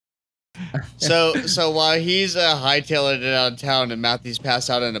So while he's hightailing it out of town and Matthew's passed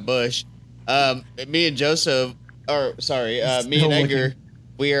out in a bush, me and Joseph, or sorry, me and Edgar,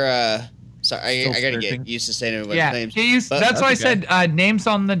 we're sorry, I gotta get used to saying everybody's names. That's why I said names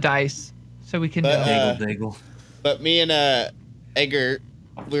on the dice, so we can know. But me and Edgar,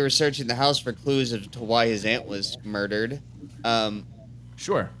 we were searching the house for clues as to why his aunt was murdered.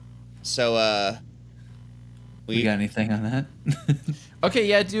 Sure. So we got anything on that? Okay,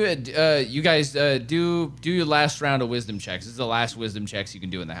 yeah, do it. You guys do your last round of wisdom checks. This is the last wisdom checks you can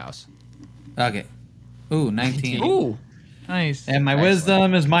do in the house. Okay. Ooh, 19. Ooh, nice. And my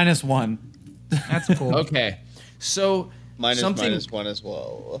wisdom is -1. That's cool. Okay, so minus -1 as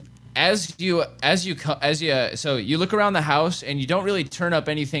well. So you look around the house and you don't really turn up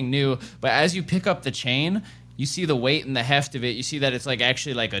anything new, but as you pick up the chain, you see the weight and the heft of it. You see that it's like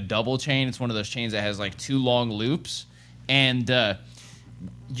actually like a double chain. It's one of those chains that has like 2 long loops, and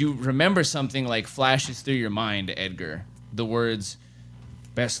you remember something like flashes through your mind, Edgar. The words,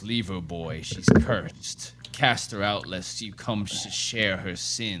 "Best leave her, boy, she's cursed. Cast her out lest you come to share her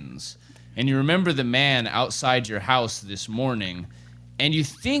sins." And you remember the man outside your house this morning, and you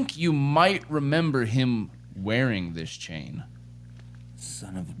think you might remember him wearing this chain.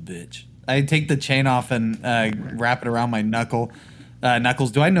 Son of a bitch. I take the chain off and wrap it around my knuckles.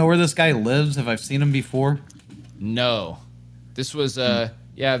 Do I know where this guy lives? Have I seen him before? No. This was,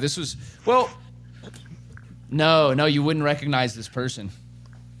 well, no, you wouldn't recognize this person.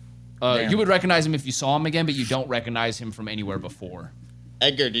 You would recognize him if you saw him again, but you don't recognize him from anywhere before.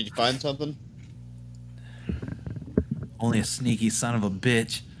 Edgar, did you find something? Only a sneaky son of a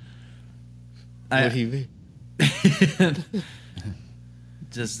bitch. What do you mean?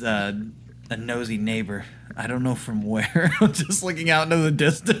 Just a nosy neighbor. I don't know from where. I'm just looking out into the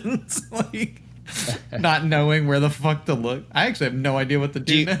distance, like not knowing where the fuck to look. I actually have no idea what to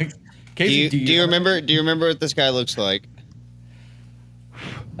do next. Casey, do you remember? Do you remember what this guy looks like?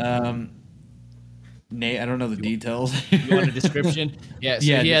 Nate, I don't know the details. You want a description? Yeah. So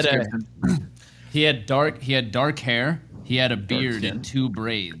he had dark hair. He had a beard and 2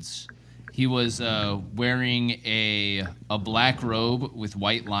 braids. He was wearing a black robe with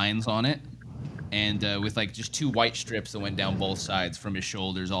white lines on it, and with like just 2 white strips that went down both sides from his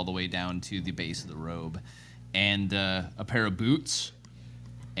shoulders all the way down to the base of the robe, and a pair of boots,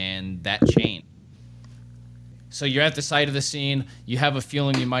 and that chain. So you're at the site of the scene. You have a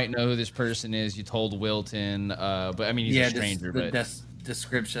feeling you might know who this person is. You told Wilton, but I mean, he's a stranger.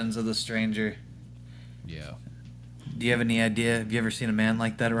 Descriptions of the stranger. Yeah. Do you have any idea? Have you ever seen a man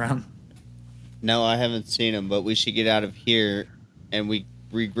like that around? No, I haven't seen him, but we should get out of here and we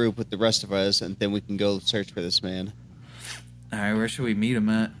regroup with the rest of us, and then we can go search for this man. All right, where should we meet him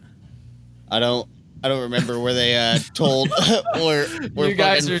at? I don't remember where they told where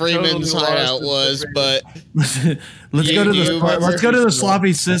fucking Freeman's hideout was, but let's go to the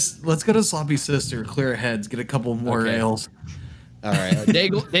sloppy sister, clear our heads, get a couple more ales. All right.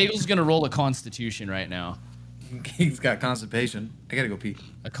 Daigle's gonna roll a Constitution right now. He's got constipation. I gotta go pee.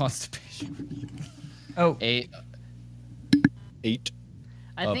 A constipation. Oh. 8.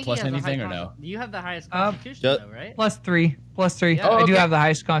 I think plus anything or no? You have the highest constitution, though, right? +3. Yeah. I do have the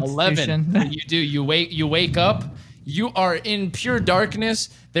highest constitution. 11. You do. You wake up. You are in pure darkness.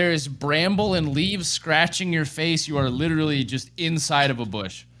 There is bramble and leaves scratching your face. You are literally just inside of a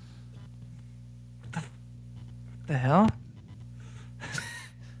bush. What the hell?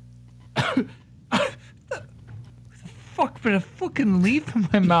 Fuck, but a fucking leaf in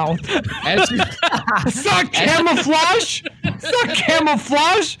my mouth. It's not camouflage. It's not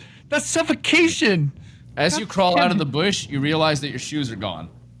camouflage. That's suffocation. As you crawl out of the bush, you realize that your shoes are gone.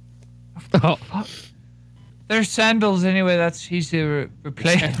 Oh, they're sandals anyway. That's easy to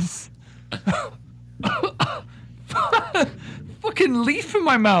replace. Fucking leaf in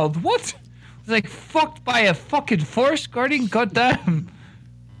my mouth. What? I was like fucked by a fucking forest guardian. Goddamn.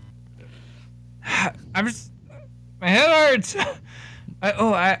 I'm just. My head hurts.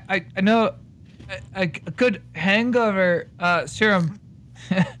 I know a good hangover serum.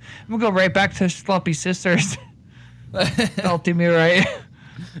 I'm gonna go right back to Sloppy Sisters. Salty me right.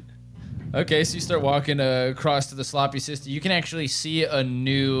 Okay, so you start walking across to the Sloppy Sister. You can actually see a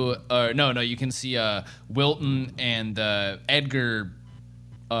new. You can see Wilton and Edgar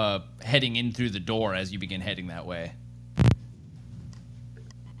heading in through the door as you begin heading that way.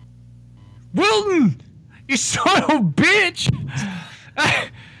 Wilton! You son of a bitch!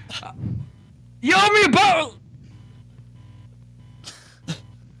 You owe me about...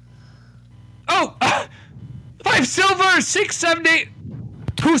 Oh! 5 silver, 6, 7, 8...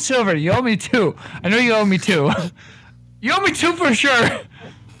 2 silver, you owe me 2. I know you owe me 2. You owe me 2 for sure.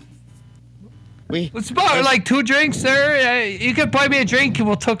 Let's about like 2 drinks, sir. You can buy me a drink and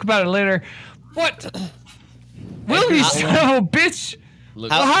we'll talk about it later. What? Will you son of a bitch?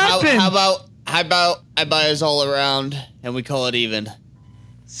 What happened? How about I buy us all around and we call it even?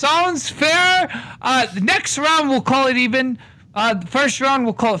 Sounds fair. The next round we'll call it even. The first round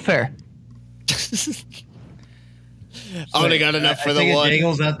we'll call it fair. I only got enough for the one.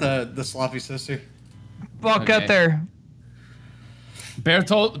 Daigle's at the sloppy sister. Walk out there.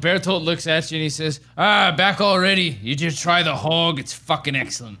 Bertolt looks at you and he says, back already. You just try the hog. It's fucking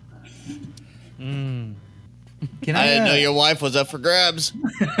excellent. I didn't know your wife was up for grabs.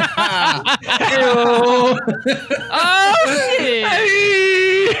 Oh, shit.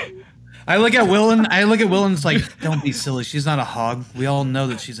 I look at Willen and it's like, don't be silly. She's not a hog. We all know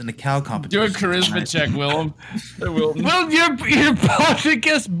that she's in the cow competition. Do a charisma check, Willem. Well, you're about to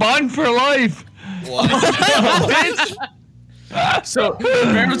get banned for life. What? Bitch. So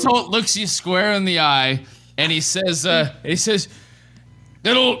Bertolt looks you square in the eye and he says, that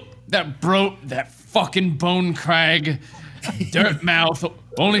fucking bone crag, dirt mouth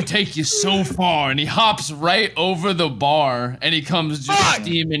only take you so far, and he hops right over the bar and he comes just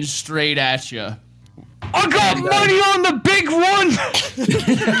steaming straight at you. I got money on the big one.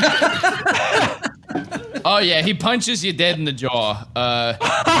 Oh yeah, he punches you dead in the jaw.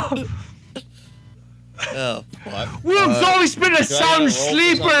 Oh, fuck. Will's always been a sound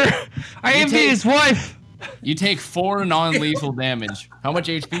sleeper. I envy his wife. You take 4 non-lethal damage. How much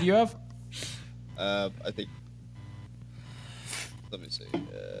HP do you have? I think. Let me see.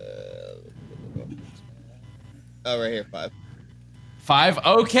 Right here, 5. 5?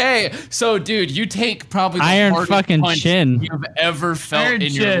 Okay. So, dude, you take probably the Iron hardest fucking punch chin. you've ever felt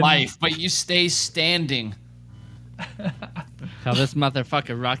in your life, but you stay standing. Call this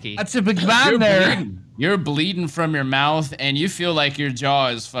motherfucker Rocky. That's a big man there. You're bleeding from your mouth, and you feel like your jaw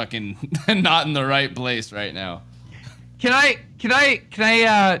is fucking not in the right place right now. Can I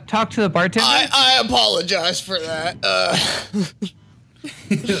talk to the bartender? I apologize for that.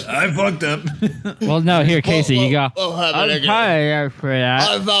 I fucked up. Well, no, here, Casey, you go. We'll have it again. I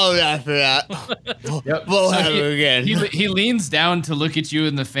apologize for that. Yep. We'll have it again. He leans down to look at you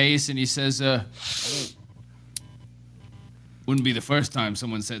in the face, and he says, wouldn't be the first time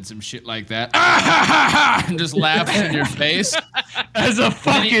someone said some shit like that. And just laughs in your face. As a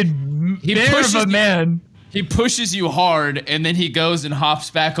fucking bear of a man. He pushes you hard, and then he goes and hops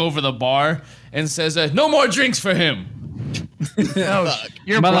back over the bar and says, no more drinks for him.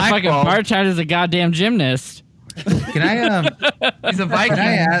 You're motherfucking bartender's a goddamn gymnast. Can I He's a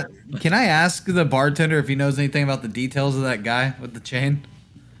Viking. Can I ask the bartender if he knows anything about the details of that guy with the chain?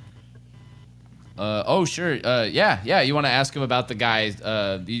 Oh, sure. Yeah. You want to ask him about the guy?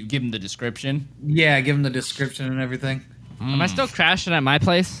 You give him the description? Yeah, give him the description and everything. Am I still crashing at my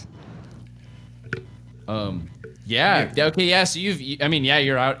place? Yeah. Okay. Yeah. So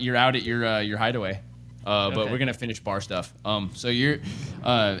you're out at your hideaway. But we're gonna finish bar stuff. So you're,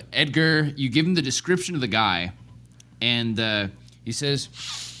 Edgar. You give him the description of the guy, and he says,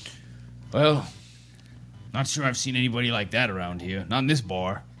 "Well, not sure I've seen anybody like that around here. Not in this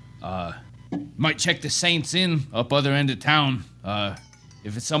bar. Might check the Saints Inn up other end of town.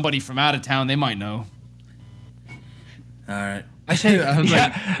 If it's somebody from out of town, they might know." All right. I said,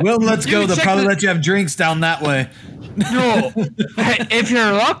 like, well, let's go. They'll probably let you have drinks down that way. No, if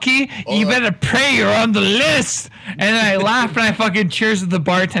you're lucky, you better pray you're on the list. And then I laugh and I fucking cheers with the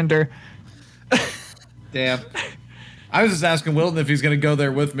bartender. Damn. I was just asking Wilton if he's gonna go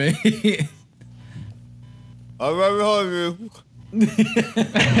there with me. I'm right behind you.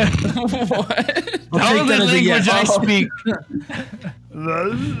 What? All the language I speak.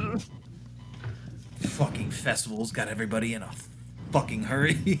 Fucking festivals got everybody in a fucking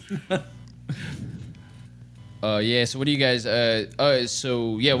hurry. Yeah. So what do you guys? What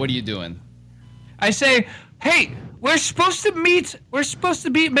are you doing? I say, hey, we're supposed to meet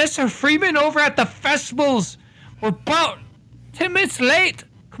Mr. Freeman over at the festivals. We're about 10 minutes late.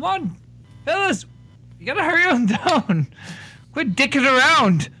 Come on, fellas, you gotta hurry on down. Quit dicking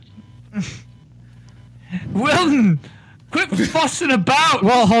around. Wilton, quit fussing about.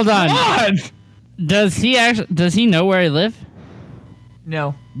 Well, hold on. Come on. Does he know where I live?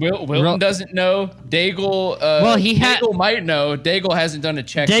 No. Wilton doesn't know. Daigle. Daigle might know. Daigle hasn't done a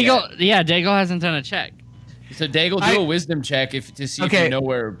check yet. Daigle hasn't done a check. So Daigle, do a wisdom check to see if you know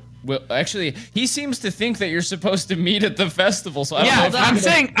where. Actually, he seems to think that you're supposed to meet at the festival. So I don't know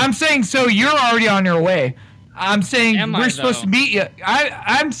I'm saying. So you're already on your way. I'm saying we're supposed to meet you.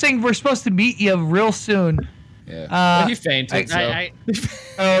 I'm saying we're supposed to meet you real soon. Yeah. He fainted. True. I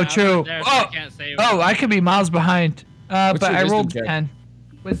can't say I could be miles behind. But I rolled check? 10.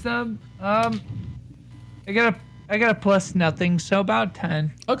 Wisdom. I got a plus nothing, so about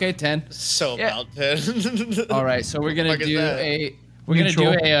 10. Okay, 10. So Yeah. about 10. All right, so we're gonna Fuck is do that?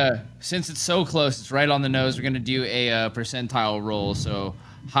 a since it's so close, it's right on the nose. We're gonna do a percentile roll. So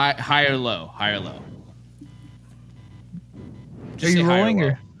high or low, high or low. Are Just you say high rolling low.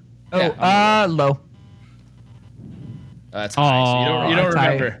 or? Oh, Yeah, low. That's high. So you don't That's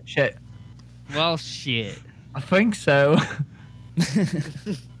high. remember. Shit. Well, shit. I think so.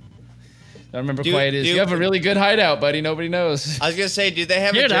 Don't remember quite is. You have a really good hideout, buddy. Nobody knows. I was gonna say, do they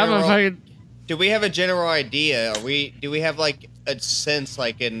have a Dude, I'm general? a fucking. Do we have a general idea? Do we have like a sense,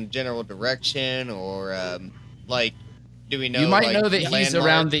 like in general direction, or like, do we know? You might like, know that he's landmarks?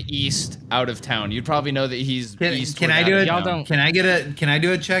 around the east, out of town. You'd probably know that he's east. Can toward I out do of it? Y'all town. don't- Can I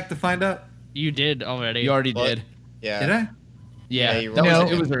do a check to find out? You did already. You already What? did. Yeah. Did I? Yeah, Yeah, you that rolled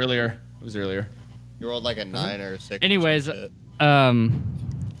was, it. it was earlier. It was earlier. You rolled like a 9 or a 6. Anyways, or some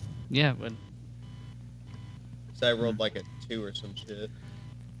shit. yeah, but So I rolled like a 2 or some shit.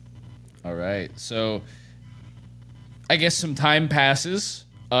 All right. So I guess some time passes,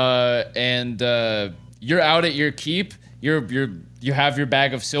 and you're out at your keep. You have your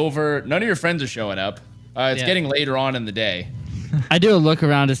bag of silver. None of your friends are showing up. It's Yeah. getting later on in the day. I do a look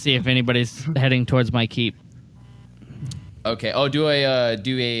around to see if anybody's heading towards my keep. Okay. Oh, do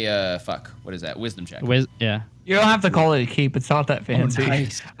a fuck. What is that? Wisdom check. Yeah. You don't have to call it a keep. It's not that fancy.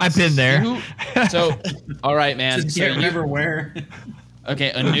 nice. I've been there. So, all right, man. Just So can't you, remember where.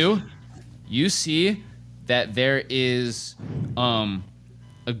 okay, Anu, you see that there is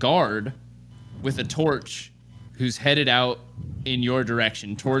a guard with a torch who's headed out in your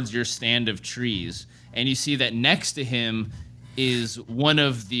direction towards your stand of trees, and you see that next to him is one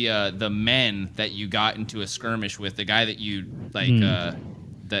of the men that you got into a skirmish with, the guy that you like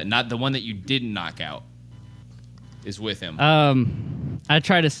not the one that you didn't knock out is with him. I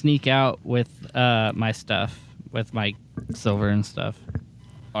try to sneak out with my stuff, with my silver and stuff.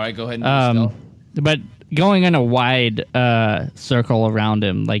 All right, go ahead and do stealth. But going in a wide circle around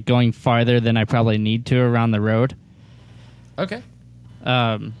him, like going farther than I probably need to around the road. Okay.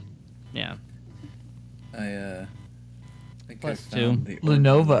 Yeah. I think Plus I found the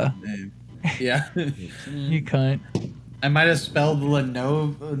Lenovo. name. Yeah. You cunt. I might have spelled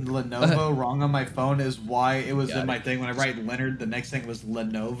Lenovo wrong on my phone. Is why it was in my thing. When I write Leonard, the next thing was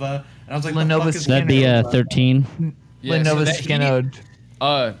Lenova, and I was like, Lenovo the fuck is That'd be Lenova? 13. Yeah, so Lenovo that he-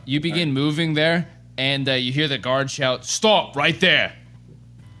 Skinode. You begin moving there, and you hear the guard shout, "Stop right there!"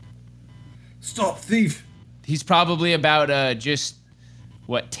 Stop, thief! He's probably about just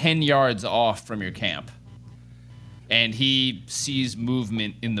 10 yards off from your camp, and he sees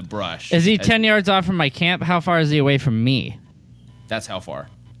movement in the brush. Is he As- 10 yards off from my camp? How far is he away from me? That's how far.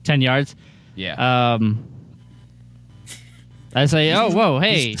 10 yards? Yeah. I say, oh, whoa,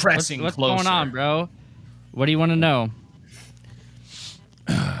 hey, He's pressing what's going closer. on, bro? What do you want to know?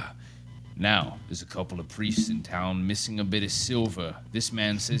 Now, there's a couple of priests in town missing a bit of silver. This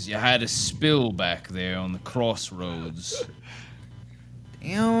man says you had a spill back there on the crossroads.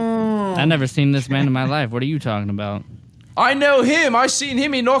 I never seen this man in my life. What are you talking about? I know him. I seen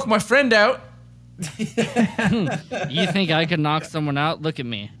him. He knocked my friend out. You think I could knock someone out? Look at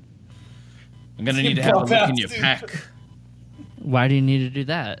me. I'm gonna need to have a look in your pack. Why do you need to do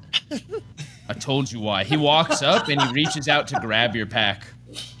that? I told you why. He walks up and he reaches out to grab your pack.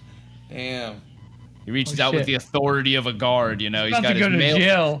 Damn. He reaches Oh, out with shit. the authority of a guard. You know, he's About got to go his to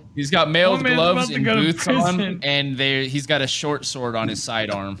jail. He's got mailed Oh, man, gloves about to and go to boots on, prison. and he's got a short sword on his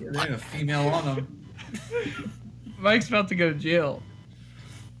sidearm. They have a female on them. Mike's about to go to jail.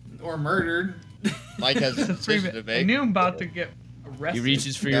 Or murdered. Mike has a decision to I make. knew I'm about to get arrested. He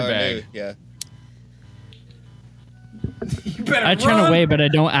reaches for your No, I bag. knew, yeah. You better I turn run. away, but I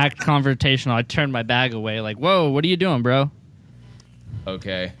don't act confrontational. I turn my bag away, like, whoa, what are you doing, bro?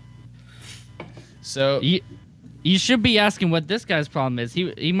 Okay. So You should be asking what this guy's problem is.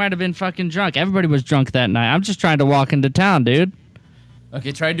 He might have been fucking drunk. Everybody was drunk that night. I'm just trying to walk into town, dude.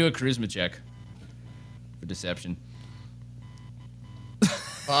 okay, try to do a charisma check for deception.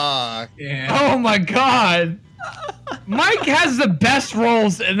 Fuck. Yeah. Oh my god. Mike has the best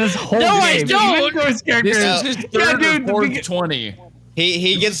rolls in this whole No, game. I don't. Even though his character This is his third dude, or the fourth big- 20.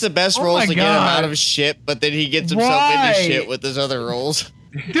 He gets the best Oh rolls my to get him God. out of shit, but then he gets himself Why? into shit with his other rolls.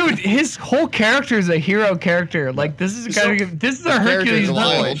 Dude, his whole character is a hero character. Like this is this is our character's Hercules.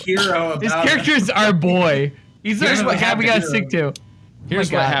 wild. Not, Hero his about character is our boy. He's Here's the what guy we gotta happens. stick to.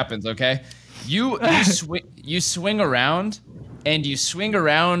 Here's my what God. happens, okay? You swing around, and you swing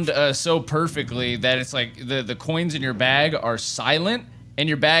around so perfectly that it's like the coins in your bag are silent, and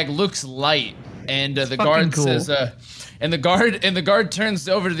your bag looks light. And the guard fucking cool. says, and the guard turns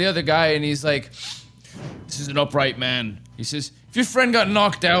over to the other guy, and he's like, This is an upright man. He says, if your friend got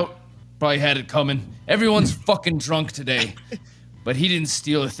knocked out, probably had it coming. Everyone's fucking drunk today. But he didn't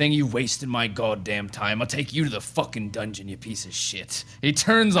steal a thing. You wasted my goddamn time. I'll take you to the fucking dungeon, you piece of shit. He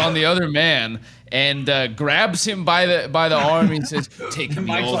turns on the other man and grabs him by the arm and says, taking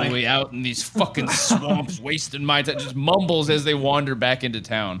me all the way out in these fucking swamps, wasting my time. Just mumbles as they wander back into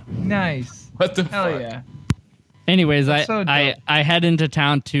town. Nice. What the Hell fuck? yeah. Anyways, So I head into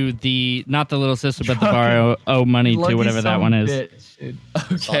town to the, not the little sister, but the bar owe money to, whatever that one is. Bitch,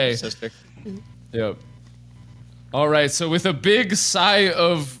 Okay. Sister. Yep. All right, so with a big sigh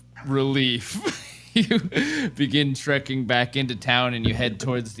of relief, you begin trekking back into town and you head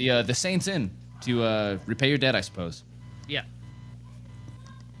towards the Saints Inn to repay your debt, I suppose. Yeah.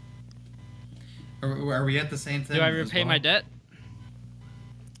 Are we at the Saints Inn? Do I repay my debt?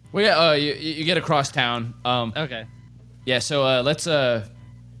 Well, yeah, you get across town. Okay. Yeah, so let's go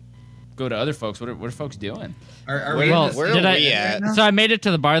to other folks. What are folks doing? Are Where we are at the we at? So I made it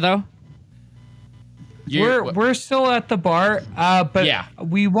to the bar though. We're still at the bar, but Yeah.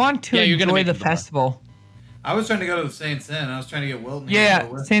 we want to Yeah, you're gonna enjoy make the it to the bar. festival. I was trying to go to the Saints Inn. I was trying to get Wilton. to Yeah,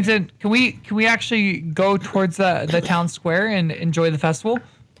 go with Saints Inn, can we actually go towards the town square and enjoy the festival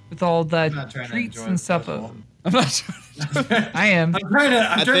with all the not trying to treats enjoy and the stuff? festival. I'm not sure. I am. I'm trying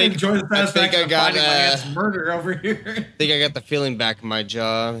to think- enjoy the I think satisfaction I of got, finding my aunt's murder over here. I think I got the feeling back in my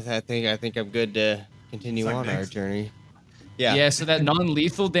jaw. I think I'm good to continue Suck on our dicks. journey. Yeah. Yeah, so that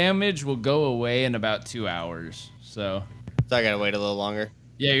non-lethal damage will go away in about 2 hours. So I gotta wait a little longer.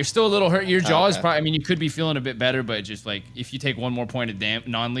 yeah, you're still a little hurt. Your jaw is okay. probably. I mean, you could be feeling a bit better, but just like if you take one more point of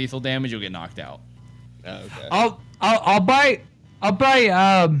non-lethal damage, you'll get knocked out. Oh, okay. I'll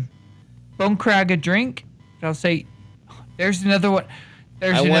buy Bone Crag a drink. I'll say, there's another one.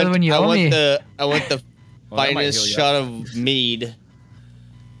 There's another one you owe me. I want the Well, that might finest heal you shot of mead.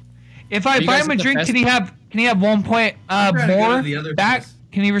 If I you buy guys him a at the drink, can he have 1 point I'm trying to go to more the other back? place.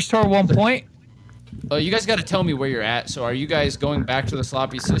 Can he restore 1 point? You guys got to tell me where you're at. So are you guys going back to the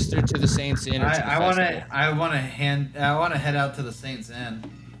Sloppy Sister, to the Saints Inn, or to the I want festival? to. I want to head out to the Saints Inn.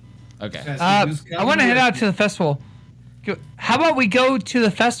 Okay. Can I see I who's coming want to head with out me? to the festival. How about we go to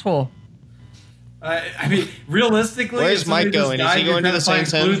the festival? I mean, realistically, Where's if somebody Mike just going? Is died, he you're going to trying the find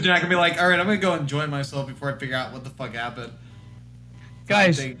Saints Inn? clues, You're not gonna be like, all right, I'm gonna go enjoy myself before I figure out what the fuck happened.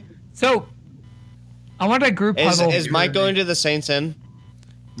 Guys, I think- so I want a group huddle. Is Mike going to the Saints Inn?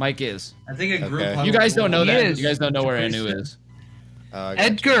 Mike is. I think a group. Okay. huddle You guys don't know He that. is. You guys don't know where Anu is. Oh, I got you.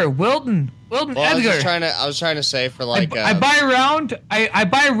 Edgar, Wilton, Well, Edgar. I was trying to say for like. I buy a round. I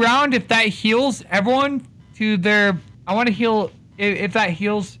buy a round if that heals everyone to their. I want to heal if that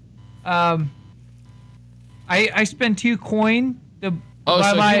heals. I spend 2 coin to Oh,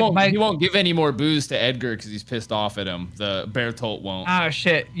 buy so he won't give any more booze to Edgar because he's pissed off at him. The Bertolt won't. Ah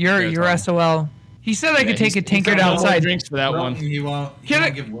shit, you're Tom. SOL. He said I could take a He's tankard got no more outside. drinks for that Wilton, one. He won't. He Can I-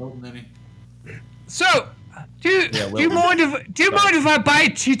 won't give Wilton any. So, do you mind if I buy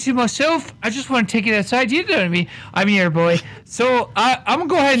it to myself? I just want to take it outside. You know what I mean? I'm your boy. So I'm gonna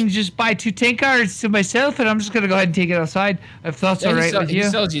go ahead and just buy 2 tankards to myself, and I'm just gonna go ahead and take it outside. If that's all right with He you.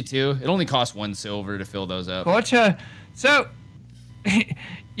 sells you 2. It only costs 1 silver to fill those up. Gotcha. So,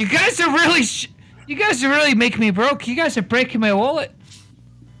 you guys are really making me broke. You guys are breaking my wallet.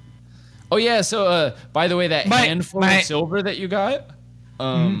 Oh yeah. So by the way, that handful my- of silver that you got,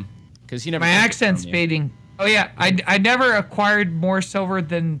 because he never. My took it accent's from you. fading. Oh yeah, I never acquired more silver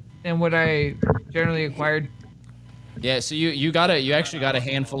than what I generally acquired. Yeah. So you actually got a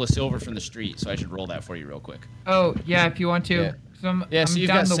handful of silver from the street. So I should roll that for you real quick. Oh yeah, if you want to. Yeah. So I'm So you've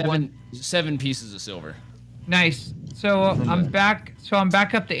down got to seven pieces of silver. Nice. So I'm back. So I'm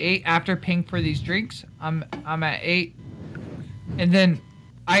back up to 8 after paying for these drinks. I'm at 8, and then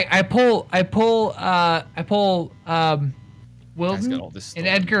I pull Wilton got all this and stolen.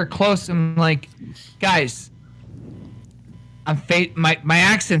 Edgar close. And I'm like, guys, I'm fade. My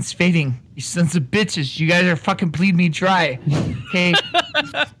accent's fading. You sons of bitches. You guys are fucking bleeding me dry. Okay.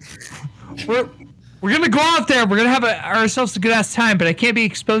 we're gonna go out there. We're gonna have ourselves a good ass time, but I can't be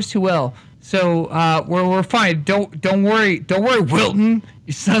exposed too well. So we're fine. Don't worry, Wilton.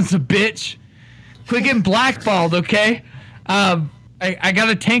 You sons of bitch. Quit getting blackballed, okay? I got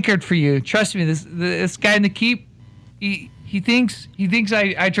a tankard for you. Trust me. This guy in the keep, he thinks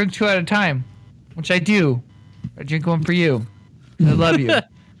I drink 2 at a time, which I do. I drink 1 for you. I love you.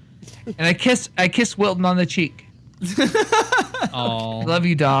 And I kiss Wilton on the cheek. Oh. Love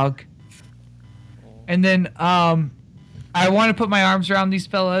you, dog. And then I want to put my arms around these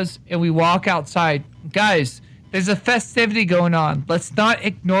fellas, and we walk outside. Guys, there's a festivity going on. Let's not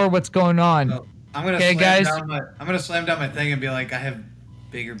ignore what's going on. So, I'm gonna Okay, slam guys. down I'm gonna slam down my thing and be like, I have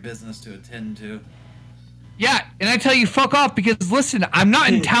bigger business to attend to. Yeah, and I tell you, fuck off, because listen, I'm not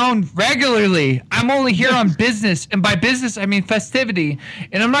in town regularly. I'm only here on business, and by business, I mean festivity.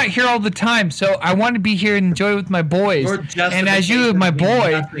 And I'm not here all the time, so I want to be here and enjoy with my boys. And as you, my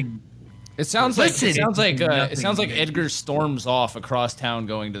boy, it sounds like Edgar storms off across town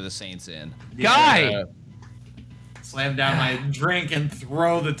going to the Saints Inn. Guy, slam down my drink and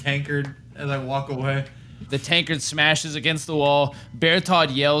throw the tankard as I walk away. The tankard smashes against the wall.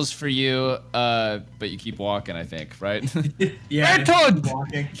 Bertod yells for you, but you keep walking, I think, right? Yeah.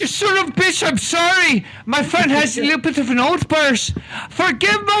 Bertod! You son of a bitch, I'm sorry! My friend has a little bit of an outburst.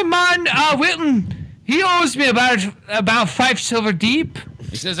 Forgive my man, Wilton. He owes me about 5 silver deep.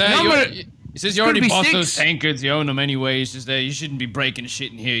 He says, you already bought those tankards. You own them anyway. He says you shouldn't be breaking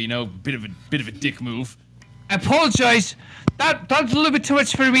shit in here. You know, bit of a dick move. I apologize. That's a little bit too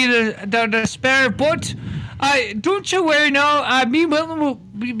much for me to spare, but don't you worry now. Me and Wilton will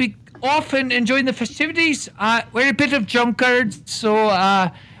be off and enjoying the festivities. We're a bit of drunkards, so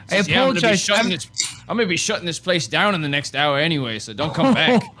I apologize. I'm gonna be shutting this place down in the next hour anyway, so don't come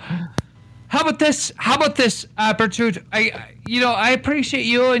back. How about this, Bertrude? I appreciate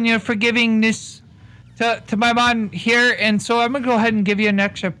you and your forgivingness to my man here, and so I'm gonna go ahead and give you an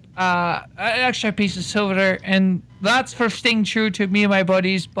extra piece of silver, and that's for staying true to me and my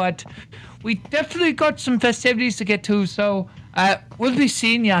buddies. But we definitely got some festivities to get to, so we'll be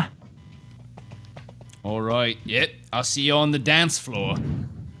seeing ya. All right, I'll see you on the dance floor.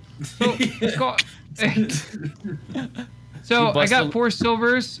 So I got 4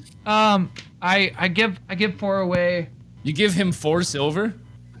 silvers. I give 4 away. You give him 4 silver?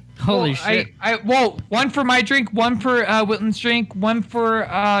 Holy shit! One for my drink, one for Wilton's drink, one for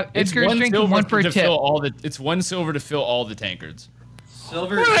Edgar's drink, and one for a tip. It's 1 silver to fill all the tankards.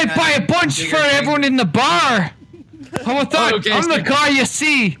 Silver. Why don't I buy a bunch for everyone in the bar? How about that? Okay, I'm the guy you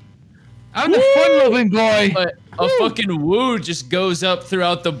see. I'm the fun-loving guy. A fucking woo just goes up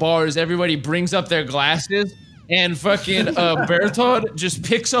throughout the bars. Everybody brings up their glasses. And fucking Bertod just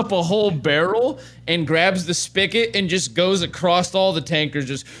picks up a whole barrel and grabs the spigot and just goes across all the tankers.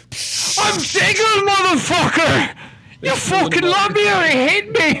 Just, I'm single, motherfucker! You fucking love me or you hate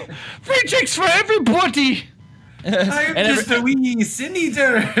me! Free drinks for everybody! I'm just a wee sin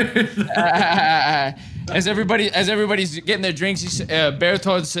eater. As everybody's getting their drinks,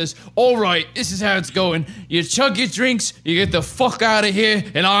 Bertod says, "All right, this is how it's going. You chug your drinks, you get the fuck out of here,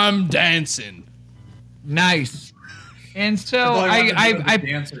 and I'm dancing." Nice. And so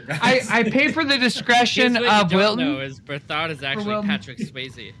I pay for the discretion of Wilton. No, is Berthold is actually Patrick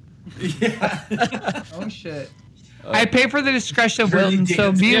Swayze. Yeah. Oh shit. I pay for the discretion of Wilton.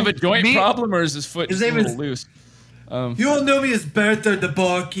 So do you have a joint problem, or is his foot just a little loose? You all know me as Berthold the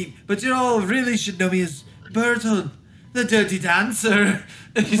barkeep, but you all really should know me as Berthold the dirty dancer.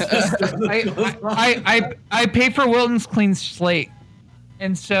 I pay for Wilton's clean slate.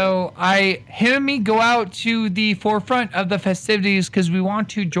 And so him and me go out to the forefront of the festivities because we want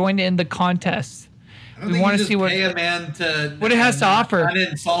to join in the contest. We want to see what it has to offer.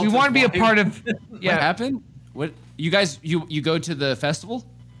 We want to be a part of. Yeah. What happened? What you guys? You go to the festival?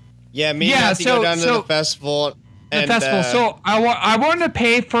 Yeah, me and Matthew go down to the festival. So I want to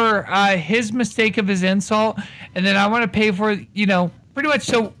pay for his mistake of his insult, and then I want to pay for pretty much.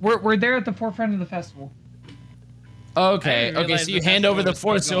 So we're there at the forefront of the festival. Okay, so you hand over the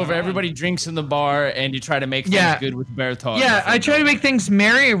 4 silver, everybody drinks in the bar, and you try to make things good with Berthold. Yeah, I try to make things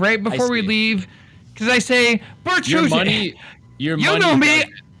merry right before we leave, because I say, Bertrude, you know me,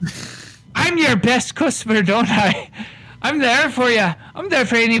 I'm your best customer, don't I? I'm there for you. I'm there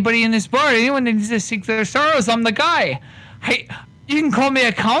for anybody in this bar. Anyone that needs to seek their sorrows, I'm the guy. You can call me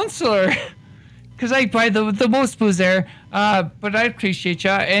a counselor. Because I buy the most booze there, but I appreciate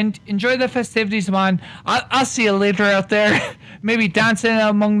ya and enjoy the festivities, man. I'll see you later out there, maybe dancing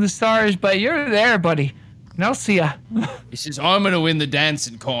among the stars. But you're there, buddy, and I'll see ya. He says, "I'm gonna win the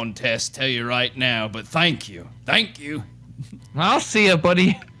dancing contest, tell you right now. But thank you. I'll see ya,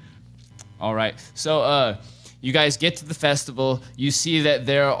 buddy." All right, so you guys get to the festival. You see that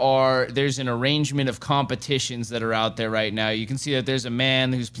there's an arrangement of competitions that are out there right now. You can see that there's a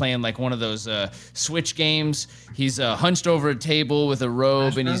man who's playing like one of those Switch games. He's hunched over a table with a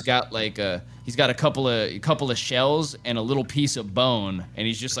robe, and he's got a couple of shells and a little piece of bone, and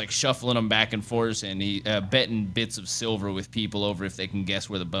he's just like shuffling them back and forth, and he betting bits of silver with people over if they can guess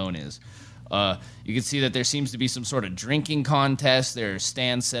where the bone is. You can see that there seems to be some sort of drinking contest. There are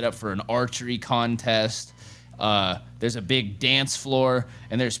stands set up for an archery contest. There's a big dance floor,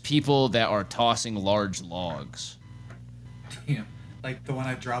 and there's people that are tossing large logs. Damn, like the one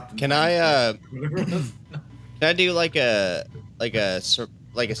I dropped. Can I do like a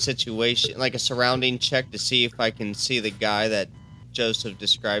like a situation, like a surrounding check to see if I can see the guy that Joseph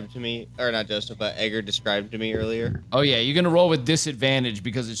described to me, or not Joseph, but Edgar described to me earlier? Oh yeah, you're gonna roll with disadvantage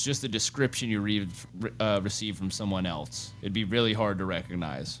because it's just a description you received from someone else. It'd be really hard to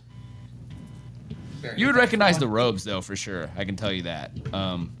recognize. You would recognize the robes though, for sure. I can tell you that.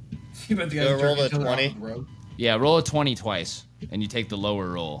 You bet the guys roll a jerking each other off 20? with rope. Yeah, roll a 20 twice, and you take the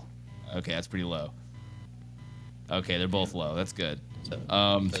lower roll. Okay, that's pretty low. Okay, they're both low. That's good.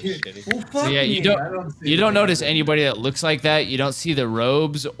 Well, So fuck yeah, me. you I don't see don't it. notice anybody that looks like that. You don't see the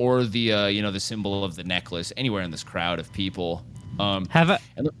robes or the you know, the symbol of the necklace anywhere in this crowd of people. Have I?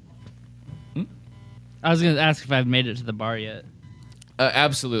 I was gonna ask if I've made it to the bar yet.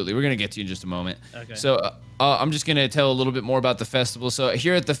 Absolutely, we're gonna get to you in just a moment. Okay. So I'm just gonna tell a little bit more about the festival. So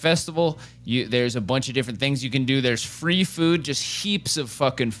here at the festival, there's a bunch of different things you can do. There's free food, just heaps of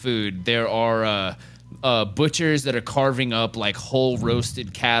fucking food. There are butchers that are carving up like whole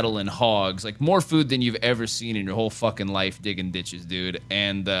roasted cattle and hogs, like more food than you've ever seen in your whole fucking life digging ditches, dude.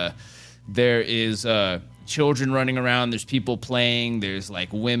 And there is children running around. There's people playing. There's like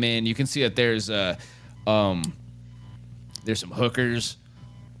women. You can see that there's some hookers.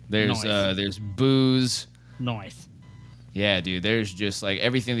 There's booze. Nice. Yeah, dude. There's just like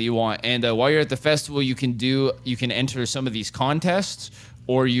everything that you want. And while you're at the festival, you can enter some of these contests,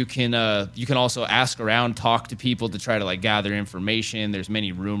 or you can also ask around, talk to people to try to like gather information. There's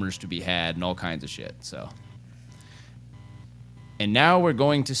many rumors to be had and all kinds of shit. So. And now we're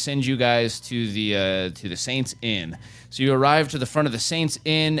going to send you guys to the Saints Inn. So you arrive to the front of the Saints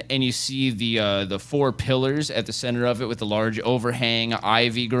Inn, and you see the 4 pillars at the center of it with the large overhang,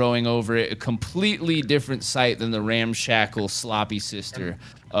 ivy growing over it. A completely different sight than the ramshackle Sloppy Sister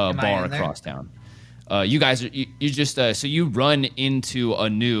bar across town. You guys are you just so you run into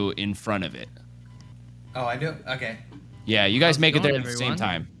Anu in front of it. Oh, I do? Okay. Yeah, you guys make it there at the everyone? same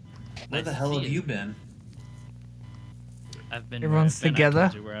time. Where the hell have you been? I've been. Everyone's together? I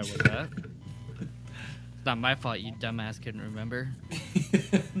told you where I was at. It's not my fault, you dumbass couldn't remember.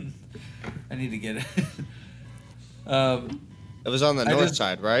 I need to get it. It was on the north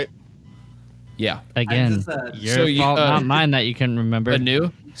side, right? Yeah. Again, your fault, not mine that you couldn't remember.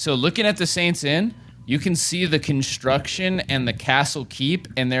 Anu. So looking at the Saints Inn, you can see the construction and the castle keep,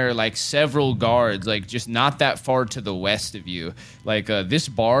 and there are like several guards, like just not that far to the west of you. Like this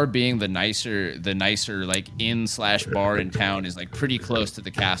bar, being the nicer like inn/bar in town, is like pretty close to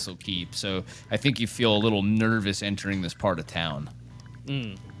the castle keep. So I think you feel a little nervous entering this part of town.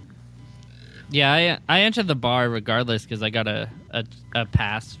 Yeah, I entered the bar regardless because I got a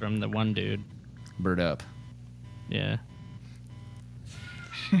pass from the one dude. Bird up. Yeah.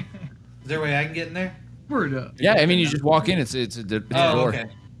 Is there a way I can get in there? Word up. Yeah, I mean you just walk in. It's a door. Okay.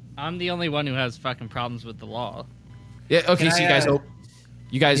 I'm the only one who has fucking problems with the law. Yeah. Okay. So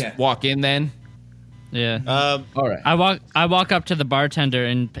you guys walk in then. Yeah. All right. I walk up to the bartender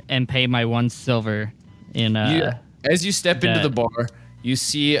and pay my 1 silver in as you step into the bar, you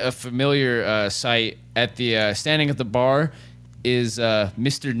see a familiar sight. At the standing at the bar is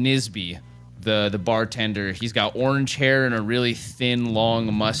Mr. Nisby, the bartender. He's got orange hair and a really thin,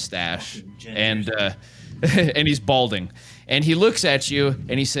 long mustache, and and he's balding. And he looks at you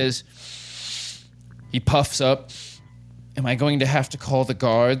and he says, he puffs up. Am I going to have to call the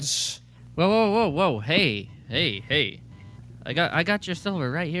guards? Whoa! Hey! I got your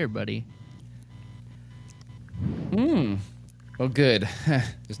silver right here, buddy. Well, good.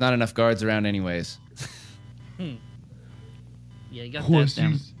 There's not enough guards around, anyways. Yeah, you got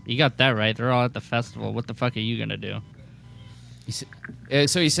that. You got that right. They're all at the festival. What the fuck are you gonna do?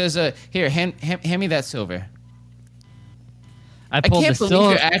 So he says, "Here, hand me that silver." I can't believe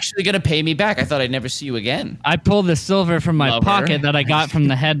you're actually gonna pay me back. I thought I'd never see you again. I pulled the silver from my Lover. pocket that I got from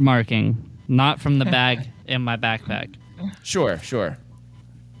the head marking, not from the bag in my backpack. Sure. Okay.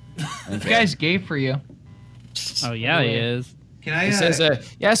 This guy's gay for you. Oh yeah, he is. Can I? He says,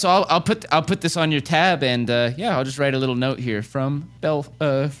 "Yeah." So I'll put this on your tab, and yeah, I'll just write a little note here from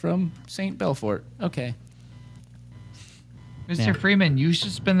Saint Belfort. Okay. Mr. Freeman, you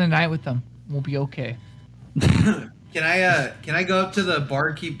should spend the night with them. We'll be okay. Can I go up to the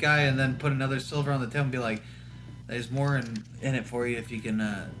barkeep guy and then put another silver on the table and be like, "There's more in it for you if you can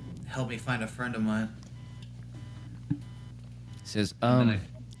help me find a friend of mine." He says,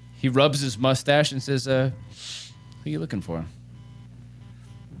 he rubs his mustache and says, "Who are you looking for?"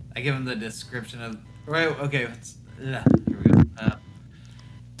 I give him the description of right. Okay, here we go.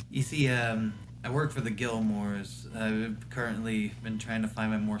 You see, I work for the Gilmores. I've currently been trying to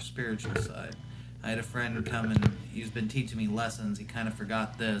find my more spiritual side. I had a friend come and he's been teaching me lessons. He kind of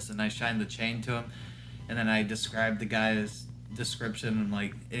forgot this, and I shined the chain to him, and then I described the guy's description and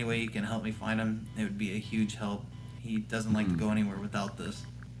like any way you can help me find him, it would be a huge help. He doesn't like to go anywhere without this.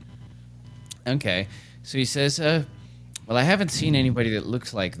 Okay, so he says, well, I haven't seen anybody that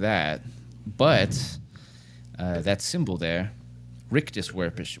looks like that, but that symbol there, Rictus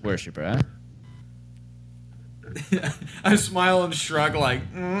worshiper, huh? I smile and shrug like,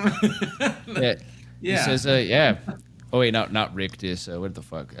 Yeah. He says, yeah. Oh, wait, not Rictus. What the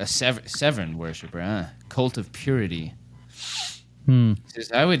fuck? A Severn worshiper, huh? Cult of Purity. He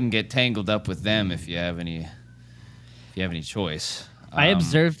says, I wouldn't get tangled up with them if you have any choice. I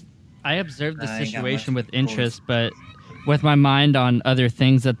observed the situation with interest, but with my mind on other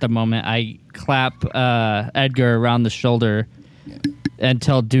things at the moment, I clap Edgar around the shoulder and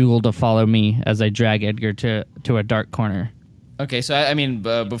tell Dougal to follow me as I drag Edgar to a dark corner. Okay, so I mean,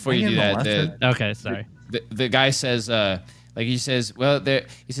 before you do that, okay, sorry. The guy says, he says,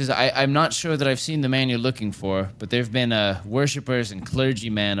 I'm not sure that I've seen the man you're looking for, but there have been worshippers and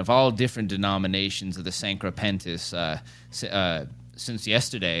clergymen of all different denominations of the Sancropentis since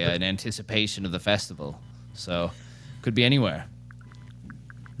yesterday in anticipation of the festival. So, could be anywhere.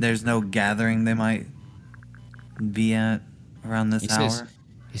 There's no gathering they might be at around this hour?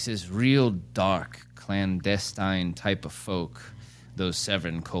 He says, real dark, clandestine type of folk, those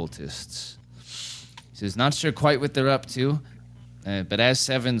Severn cultists. He says, not sure quite what they're up to, but as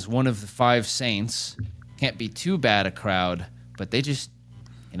Severn's one of the 5 saints, can't be too bad a crowd, but they just,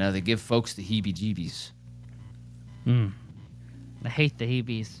 they give folks the heebie-jeebies. I hate the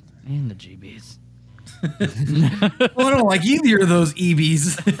heebies and the jeebies. Well, I don't like either of those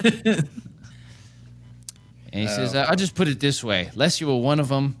EBs. And he says, I'll just put it this way. Unless you were one of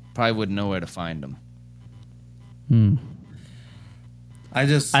them, probably wouldn't know where to find them.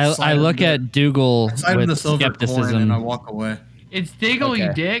 I look at Dougal with the silver skepticism. coin and I walk away. It's Diggle,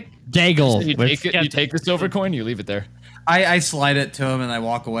 you dick. Daigle. You take the silver coin, you leave it there. I slide it to him and I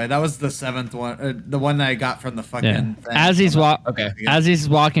walk away. That was the 7th one, the one that I got from the fucking thing. As he's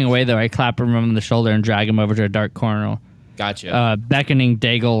walking away, though, I clap him on the shoulder and drag him over to a dark corner. Gotcha. Beckoning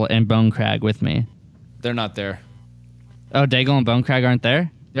Daigle and Bonecrag with me. They're not there. Oh, Daigle and Bonecrag aren't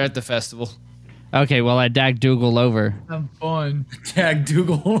there? They're at the festival. Okay, well, I dag Dougal over. I'm fun. Tag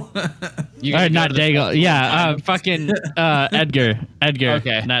Dougal. Not Daigle. Yeah, fucking Edgar.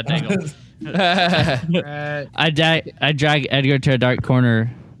 Okay. Not Daigle. I drag Edgar to a dark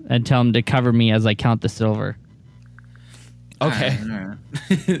corner and tell him to cover me as I count the silver. Okay.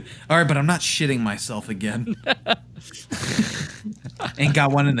 All right, but I'm not shitting myself again. Ain't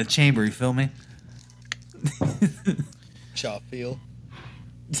got one in the chamber, you feel me? Shot feel.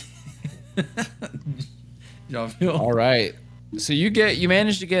 All right. So you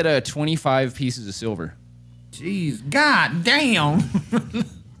managed to get 25 pieces of silver. Jeez, god damn.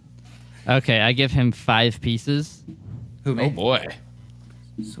 Okay, I give him 5 pieces. Who, me? Oh boy.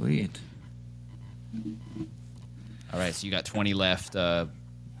 Sweet. All right, so you got 20 left. Yeah,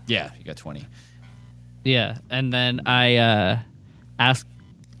 you got 20. Yeah, and then I ask,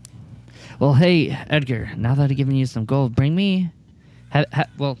 well, hey, Edgar, now that I've given you some gold, bring me...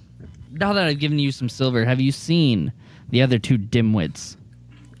 now that I've given you some silver, have you seen the other 2 dimwits?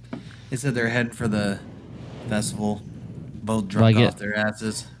 They said they're heading for the festival, both drunk off their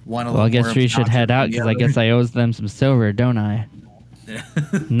asses. I guess we should head out, because I guess I owe them some silver, don't I? Yeah.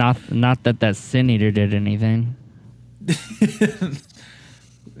 Not that Sin Eater did anything.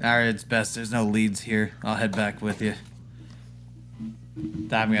 Alright, it's best. There's no leads here. I'll head back with you.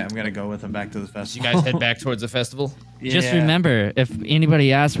 I'm gonna go with him back to the festival. You guys head back towards the festival? Yeah. Just remember, if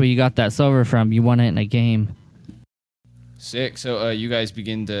anybody asks where you got that silver from, you won it in a game. Sick. So you guys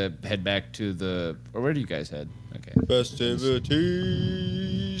begin to head back to the... Or where do you guys head? Okay.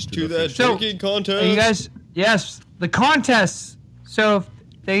 Festivities to that drinking contest. You guys... Yes, the contests. So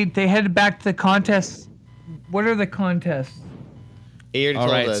they headed back to the contests. What are the contests? He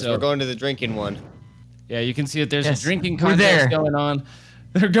already told us. We're going to the drinking one. Yeah, you can see that there's a drinking contest going on.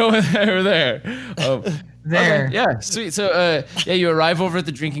 They're going over there. There. Okay, yeah, sweet. So, you arrive over at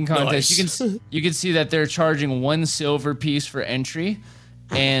the drinking contest. Nice. You can see that they're charging 1 silver piece for entry,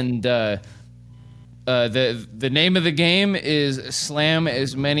 and the name of the game is slam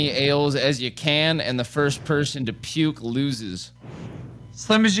as many ales as you can, and the first person to puke loses.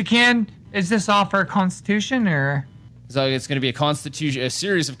 Slim as you can. Is this all for Constitution or? So it's going to be a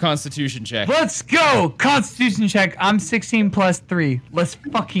series of Constitution checks. Let's go! Constitution check. I'm 16 plus 3. Let's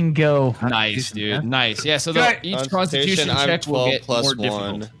fucking go. Nice, dude. Nice. Yeah, so each Constitution check will get more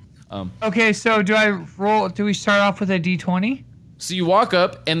difficult. Okay, so do I roll? Do we start off with a D20? So you walk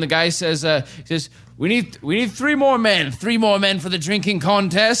up, and the guy says, "We need 3 more men. 3 more men for the drinking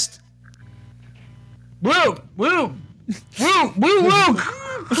contest." Woo! Woo! Will,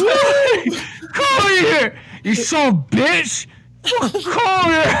 come here, you son of a bitch.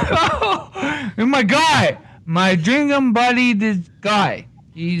 Come here. And my guy, my drinking buddy, this guy.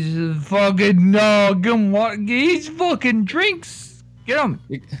 He's a fucking he's fucking drinks. Get him.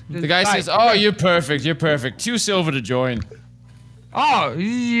 The guy says, "Oh, you're perfect. You're perfect. 2 silver to join." Oh,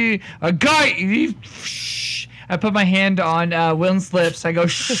 a guy. I put my hand on Wilton's lips. I go,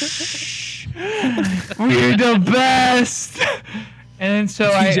 shh. We're the best. And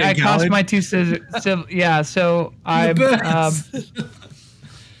so I cost my 2 silver. Yeah, so I'm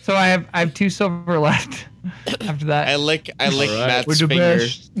so I have 2 silver left. After that, I lick Matt's we're the finger.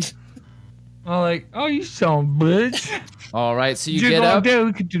 best. I'm like, oh, you son of a bitch. All right, so you get up.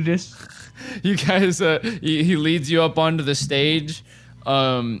 We could do this. You guys, he leads you up onto the stage.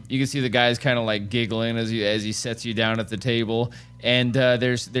 You can see the guys kind of like giggling as he sets you down at the table. And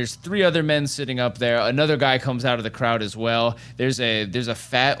there's 3 other men sitting up there. Another guy comes out of the crowd as well. There's a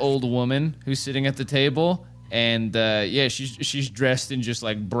fat old woman who's sitting at the table. And yeah, she's dressed in just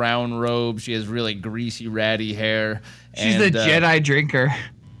like brown robes. She has really greasy, ratty hair. She's the Jedi drinker.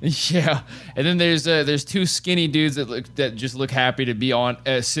 Yeah, and then there's 2 skinny dudes that just look happy to be on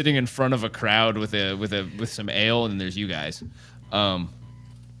sitting in front of a crowd with some ale, and then there's you guys.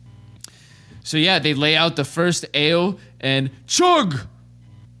 So yeah, they lay out the first ale and chug.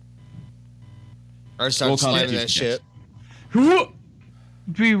 Or start slamming that shit. Do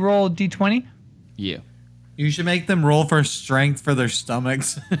we roll D20? Yeah. You should make them roll for strength for their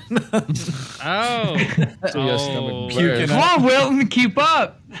stomachs. Oh. Come on, Wilton, keep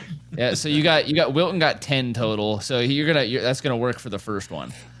up. Yeah, so you got Wilton got 10 total. So that's gonna work for the first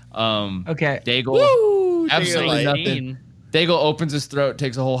one. Okay. Daigle, absolutely nothing. Daigle opens his throat,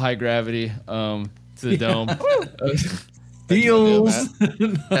 takes a whole high gravity to the dome. Deals.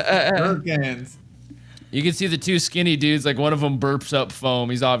 Hurricanes. You can see the 2 skinny dudes, like one of them burps up foam.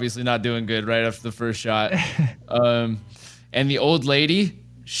 He's obviously not doing good right after the first shot. And the old lady,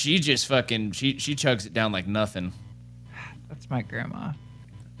 she just fucking, she chugs it down like nothing. That's my grandma.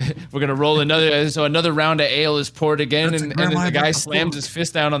 We're gonna roll another round of ale is poured again, and then the guy slams his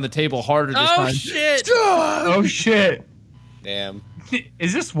fist down on the table harder this time. Shit. Oh shit. Damn.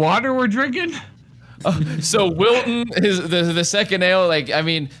 Is this water we're drinking? So Wilton is the second ale. Like, I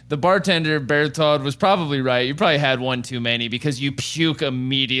mean, the bartender Berthold was probably right. You probably had one too many because you puke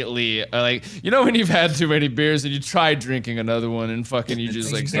immediately. Like, you know when you've had too many beers and you try drinking another one and fucking you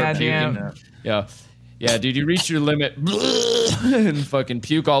just like start puking. Yeah, dude, you reach your limit and fucking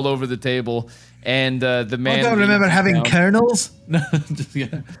puke all over the table. And the man. I don't remember having kernels. No, just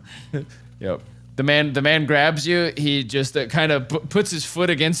yeah. Yep. The man grabs you. He just kind of puts his foot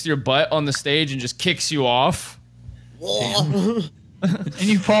against your butt on the stage and just kicks you off. And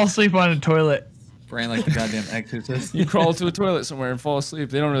you fall asleep on a toilet. Brain like the goddamn exorcist. You crawl to a toilet somewhere and fall asleep.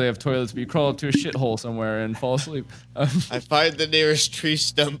 They don't really have toilets, but you crawl up to a shithole somewhere and fall asleep. I find the nearest tree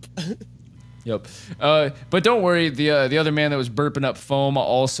stump. Yep. But don't worry, the other man that was burping up foam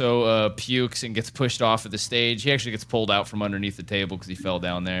also pukes and gets pushed off of the stage. He actually gets pulled out from underneath the table because he fell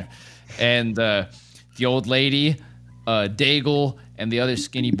down there. And the old lady, Daigle, and the other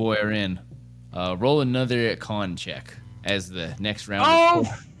skinny boy are in. Roll another con check as the next round. Oh,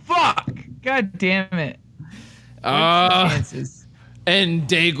 fuck! God damn it. And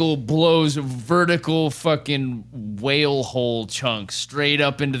Daigle blows vertical fucking whale hole chunks straight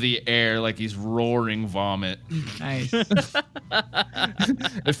up into the air like he's roaring vomit. Nice.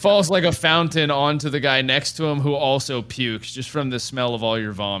 It falls like a fountain onto the guy next to him who also pukes just from the smell of all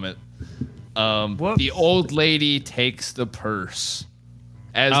your vomit. The old lady takes the purse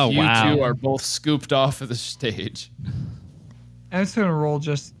as you two are both scooped off of the stage. I was gonna roll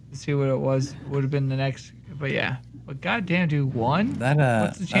just to see what it was. Would have been the next, but yeah. But goddamn, dude, 1?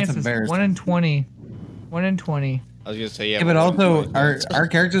 What's the chances? 1 in 20. 1 in 20. I was gonna say yeah, but also our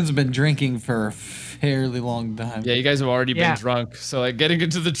characters have been drinking for a fairly long time. Yeah, you guys have already been drunk, so like getting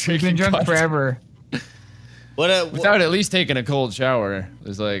into the drinking. We've been drunk forever. Without at least taking a cold shower.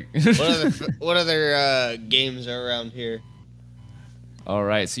 It's like what other games are around here? All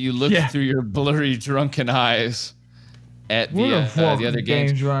right, so you look through your blurry drunken eyes at the other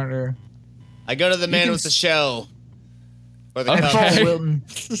games. Around here? I go to the man with the shell. Or the I follow Wilton.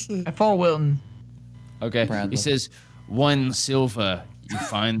 I follow Wilton. Okay. He says, 1 silver. You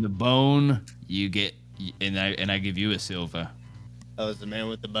find the bone, you get, and I give you a silver. Oh, it's the man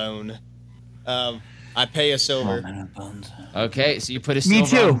with the bone. I pay a silver. Okay, so you put a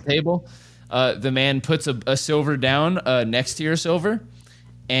silver on the table. The man puts a silver down next to your silver,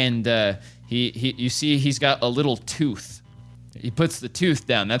 and you see he's got a little tooth. He puts the tooth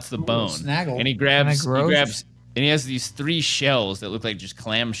down. That's the bone. Snaggle. And he grabs and he has these 3 shells that look like just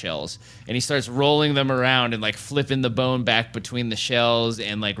clam shells, and he starts rolling them around and like flipping the bone back between the shells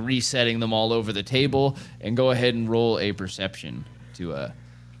and like resetting them all over the table. And go ahead and roll a perception to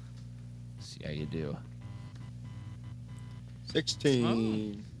see how you do.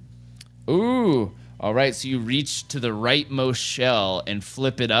 16. Ooh. All right, so you reach to the rightmost shell and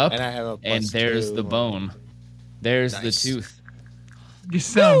flip it up, And I have a and there's +2. the bone. There's the Nice. tooth. You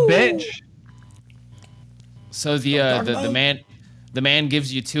son of a bitch. So the man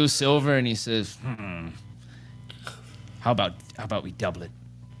gives you 2 silver, and he says, How about we double it?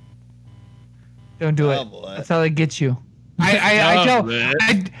 Don't do Double it. it. That's how they get you.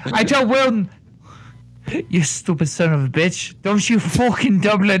 I tell Wilton, you stupid son of a bitch. Don't you fucking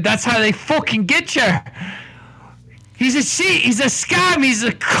double it. That's how they fucking get you. He's a cheat. He's a scam. He's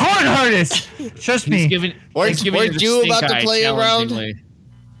a con artist. Trust me. Weren't you about to play around?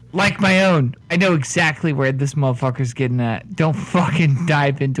 Like my own. I know exactly where this motherfucker's getting at. Don't fucking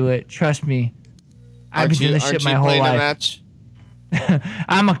dive into it. Trust me. I've been doing this shit my whole life.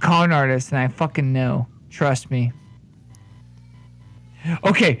 I'm a con artist and I fucking know. Trust me.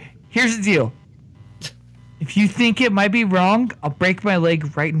 Okay, here's the deal. If you think it might be wrong, I'll break my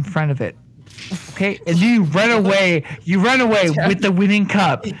leg right in front of it. Okay, and then you run away. You run away with the winning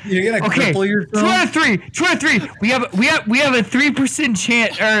cup. You're gonna cripple yourself. 2 out of 3. 2 out of 3. We have a 3%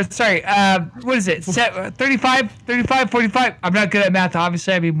 chance. Or sorry, what is it? 35, 45. I'm not good at math.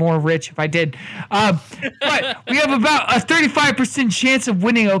 Obviously, I'd be more rich if I did. But we have about a 35% chance of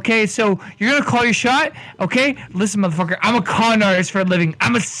winning. Okay, so you're gonna call your shot. Okay, listen, motherfucker. I'm a con artist for a living.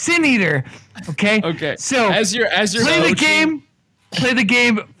 I'm a sin eater. Okay. Okay. So as you're play the game. Play the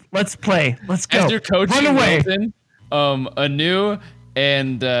game. Let's play. Let's go. As you're coaching Run away. Wilton, Anu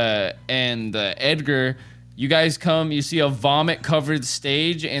and Edgar, you guys come. You see a vomit-covered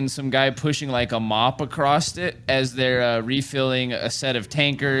stage and some guy pushing like a mop across it as they're refilling a set of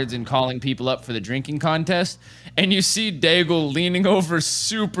tankards and calling people up for the drinking contest. And you see Daigle leaning over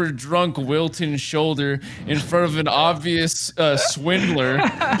super drunk Wilton's shoulder in front of an obvious swindler,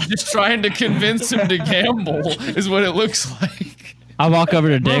 just trying to convince him to gamble. Is what it looks like. I walk over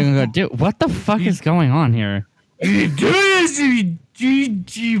to Dave and go, dude, what the fuck is going on here? You do this,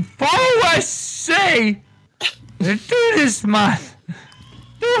 you follow what I say. You do this, man.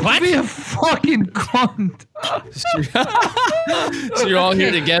 Don't be a fucking cunt. So you're all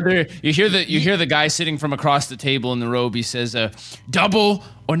here together. You hear the guy sitting from across the table in the robe. He says, "Double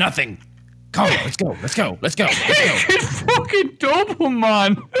or nothing. Come, let's go. It's fucking double,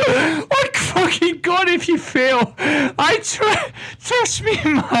 man. Like fucking God, if you fail, trust me,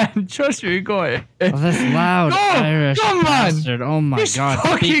 man. Trust me, go ahead. Oh, that's loud Irish bastard. Oh my God.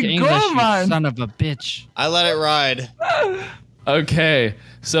 Speak English, you son of a bitch. I let it ride. Okay,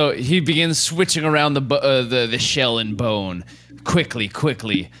 so he begins switching around the shell and bone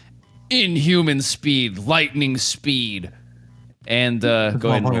quickly, inhuman speed, lightning speed, and go ahead.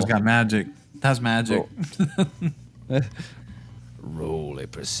 Motherfucker's got magic. That's magic. Roll a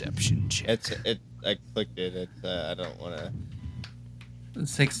perception check. I clicked it. It's I don't want to.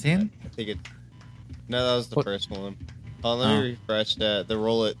 16. I think it. No, that was the first one. Oh, let me refresh that. The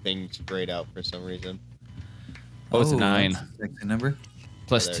roll it thing's grayed out for some reason. Oh, it's 9. Sexy number.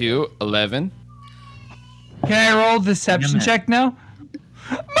 Plus 2, 11. Can I roll deception check now?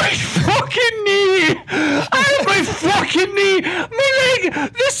 My fucking knee! I have my fucking knee! My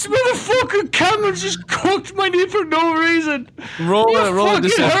leg! This motherfucker Cameron just cooked my knee for no reason! Roll a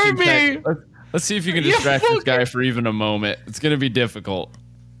deception hurt check. me. Let's see if you can distract this guy for even a moment. It's gonna be difficult.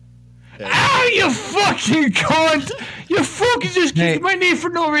 Ah, you fucking cunt! You fucking just kicked my knee for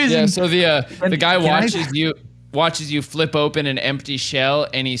no reason! Yeah, so the guy watches you flip open an empty shell,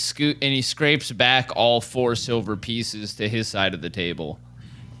 and he scrapes back all 4 silver pieces to his side of the table.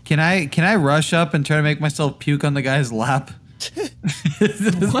 Can I rush up and try to make myself puke on the guy's lap?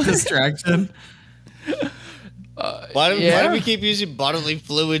 Distraction. Why do we keep using bodily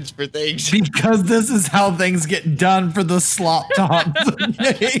fluids for things? Because this is how things get done for the slop tops.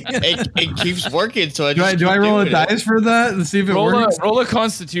 it keeps working, so do I roll a dice for that and see if it works? Roll a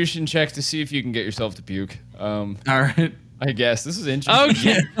Constitution check to see if you can get yourself to puke. All right. I guess this is interesting.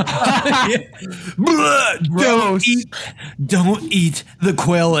 Okay. Don't eat the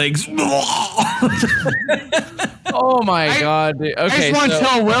quail eggs. Oh my god. Dude. Okay, I just want to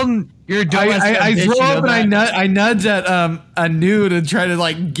tell Wilton you're dumb. I throw up and I nudge at Anu to try to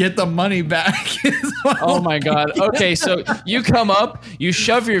like get the money back. Oh my god. Okay, so you come up, you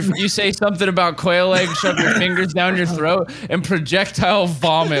say something about quail egg, shove your fingers down your throat, and projectile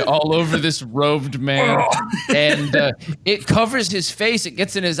vomit all over this robed man. And it covers his face, it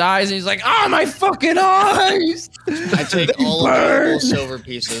gets in his eyes, and he's like, "Oh my fucking eyes!" I take all of the little silver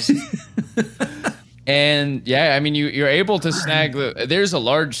pieces. And yeah, I mean, you're able to snag there's a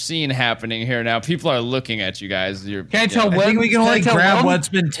large scene happening here now. People are looking at you guys. Can I tell I think we can only grab what's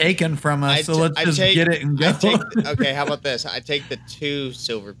been taken from us, so let's just get it and go. Okay, how about this? I take the 2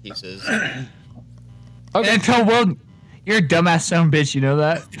 silver pieces. Okay. And tell Wilton you're a dumbass son of a bitch. You know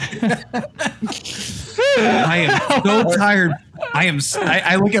that? I am so tired. I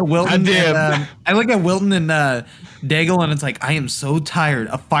look at Wilton. I look at Wilton and Daigle, and it's like I am so tired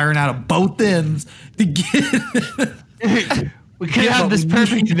of firing out of both ends to get. We could have this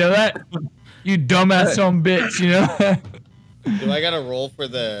perfect. You know that? You dumbass son of a bitch. You know? Do I got to roll for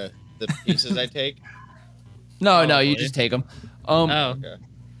the pieces I take? No, you just take them. Okay.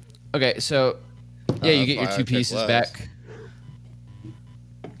 Okay, so yeah, you get your 2 pieces back.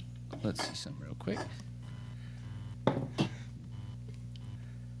 Let's see something real quick.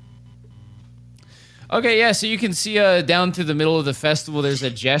 Okay, yeah, so you can see down through the middle of the festival, there's a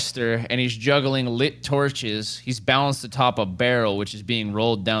jester, and he's juggling lit torches. He's balanced atop a barrel, which is being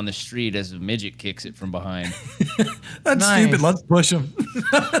rolled down the street as a midget kicks it from behind. That's stupid. Let's push him.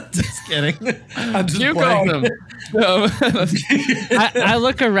 Just kidding. I'm just playing. Him. I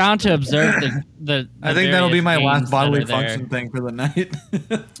look around to observe the I think that'll be my last bodily function thing for the night.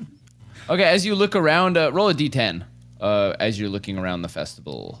 Okay, as you look around, roll a d10 as you're looking around the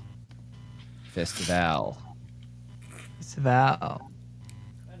festival. Festival. That is a D10,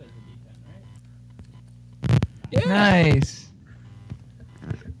 right? Yeah. Nice.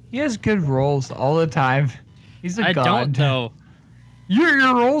 He has good rolls all the time. He's a god. I don't know. Your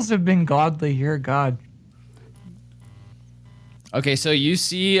rolls have been godly. You're a god. Okay, so you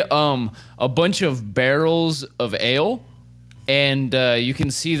see a bunch of barrels of ale. And you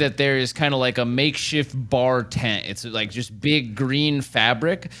can see that there is kind of like a makeshift bar tent. It's like just big green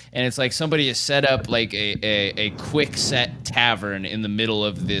fabric, and it's like somebody has set up like a quick set tavern in the middle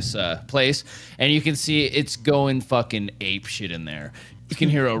of this place, and you can see it's going fucking ape shit in there. You can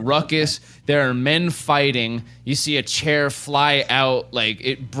hear a ruckus. There are men fighting. You see a chair fly out, like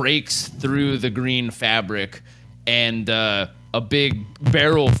it breaks through the green fabric, and a big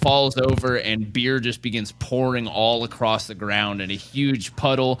barrel falls over and beer just begins pouring all across the ground in a huge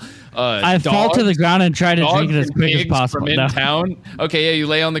puddle. I fall to the ground and try to drink it as quick as possible. From in town. Okay, yeah, you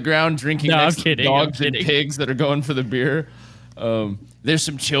lay on the ground drinking next to dogs and pigs that are going for the beer. There's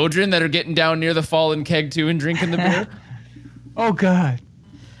some children that are getting down near the fallen keg too and drinking the beer. Oh god!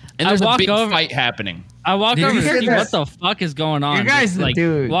 And there's a big fight happening. I walk over to see what the fuck is going on. You guys, like,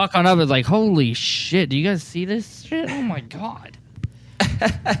 dude. Walk on up and like, holy shit! Do you guys see this shit? Oh my god!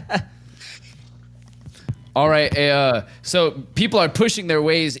 All right, so people are pushing their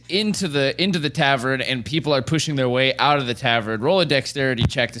ways into the tavern, and people are pushing their way out of the tavern. Roll a dexterity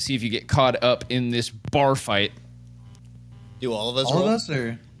check to see if you get caught up in this bar fight. Do all of us? All roll? of us,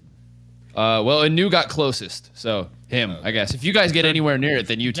 or? Well, Anu got closest, so him, I guess. If you guys get anywhere near it,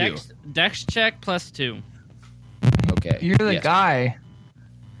 then you too. Dex check +2. Okay. You're the guy.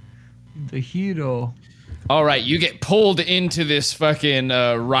 The hero. All right, you get pulled into this fucking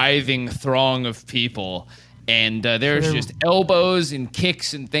writhing throng of people, and there's just elbows and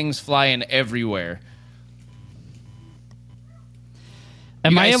kicks and things flying everywhere.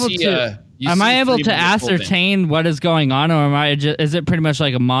 Am I able to ascertain what is going on, or is it pretty much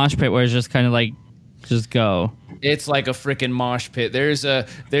like a mosh pit where it's just kind of like just go? It's like a freaking mosh pit. There's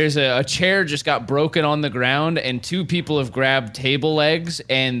a chair just got broken on the ground, and 2 people have grabbed table legs,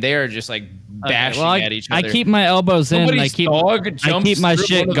 and they're just like bashing at each other. I keep my elbows in. I keep my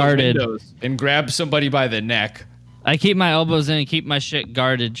shit guarded and grab somebody by the neck. I keep my elbows in and keep my shit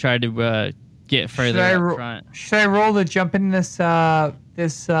guarded. Try to get further up front. Should I roll to jump in this? If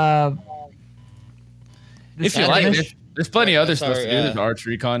you like, there's plenty of other stuff to do. There's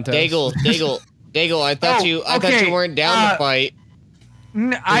archery contest. Daigle, I thought you weren't down to fight.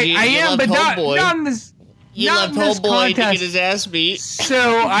 I am, but not in this. You left homeboy to get his ass beat. So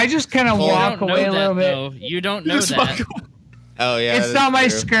I just kind of walk away a little bit. Though. You don't know that. Oh yeah. It's not my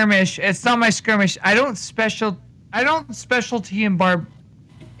skirmish. It's not my skirmish. I don't specialty in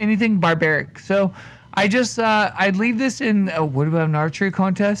anything barbaric. So I just I leave this in. What about an archery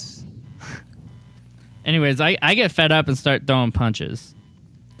contest? Anyways, I get fed up and start throwing punches.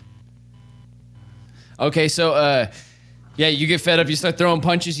 Okay, so yeah, you get fed up. You start throwing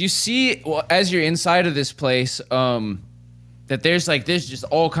punches. You see, as you're inside of this place, that there's just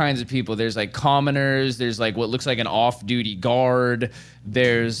all kinds of people. There's like commoners. There's like what looks like an off-duty guard.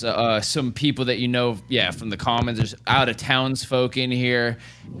 There's some people that from the commons. There's out of townsfolk in here,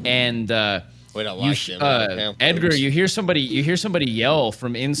 and we don't like them. Edgar, you hear somebody yell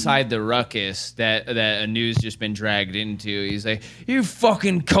from inside the ruckus that Anu's just been dragged into. He's like, "You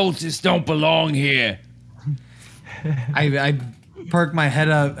fucking cultists don't belong here." I perk my head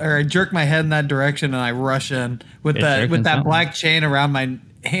up, or I jerk my head in that direction, and I rush in with that black chain around my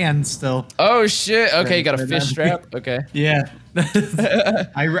hand still. Oh shit! Okay, you got a fist strap. Okay. Yeah.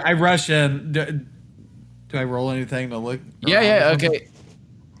 I rush in. Do I roll anything to look? Yeah. Okay.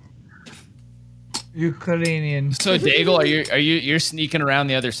 Ukrainian. So Daigle, you're sneaking around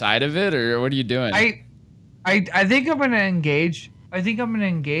the other side of it, or what are you doing? I think I'm gonna engage.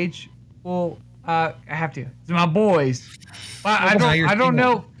 Well, I have to. It's my boys. But I don't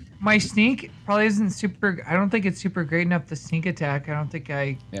know. My sneak probably isn't super. I don't think it's super great enough to sneak attack. I don't think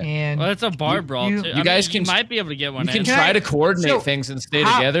I can. Well, it's a bar brawl. You guys might be able to get one. You can try to coordinate things and stay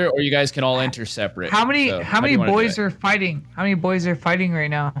together, or you guys can all enter separate. How many boys are fighting? How many boys are fighting right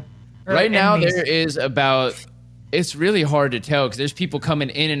now? Right now, there is about. It's really hard to tell because there's people coming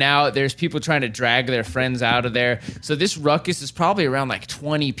in and out. There's people trying to drag their friends out of there. So this ruckus is probably around like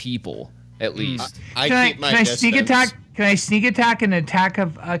 20 people at least. Can I sneak attack? Can I sneak attack an attack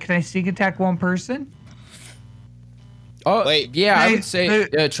of? Can I sneak attack one person? Oh wait, yeah, I would say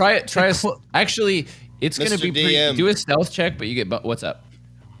try it. Actually, it's gonna be pretty. Do a stealth check, but you get. What's up?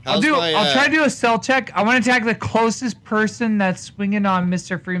 I'll try to do a stealth check. I want to attack the closest person that's swinging on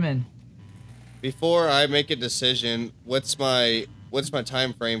Mr. Freeman. Before I make a decision, what's my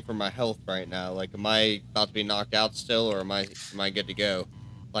time frame for my health right now? Like, am I about to be knocked out still, or am I good to go?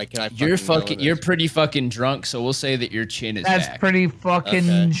 Like, can I? You're pretty fucking drunk, so we'll say that your chin is back. That's pretty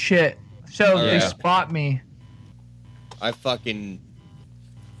fucking shit. So they spot me. I fucking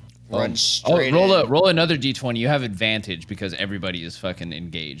run straight. Roll another d20. You have advantage because everybody is fucking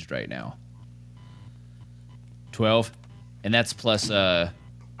engaged right now. 12, and that's plus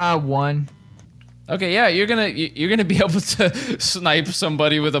 1. Okay, yeah, you're gonna be able to snipe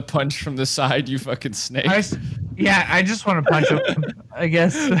somebody with a punch from the side, you fucking snake. I just want to punch him, I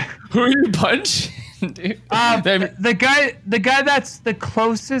guess. Who are you punching, dude? The guy that's the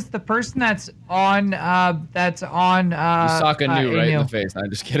closest, the person that's on. You sock Anu right in the face. I'm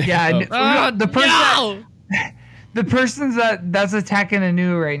just kidding. Yeah, the person. The person's that's attacking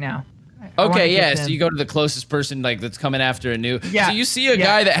Anu right now. Okay, yeah, so you go to the closest person that's coming after Anu. Yeah. So you see a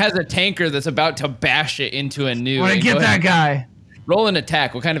guy that has a tanker that's about to bash it into Anu. I want to get that guy. Roll an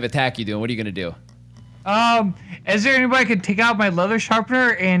attack. What kind of attack you doing? What are you going to do? Is there anybody I could take out my leather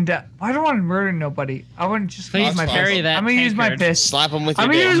sharpener? And I don't want to murder nobody. I want to just use my fist. I'm going to use my fist. Slap him with your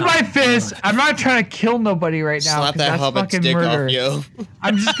I'm going to use my fist. I'm not trying to kill nobody right now. Slap that hobbit's dick off, yo.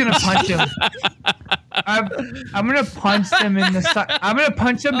 I'm just going to punch him. I'm gonna punch him in the side. I'm gonna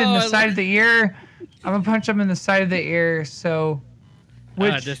punch him in the side of the ear. I'm gonna punch him in the side of the ear. So,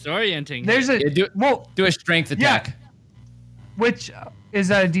 disorienting. There's a do a strength attack. Which is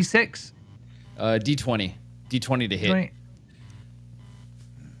a D6. D20 to hit.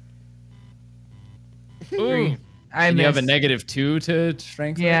 20. Ooh, I miss. You have a -2 to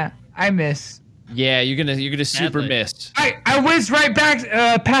strength. Yeah, I miss. Yeah, you're gonna super miss. I whiz right back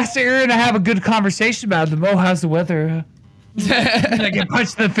past the ear and I have a good conversation about them. Oh, how's the weather? I get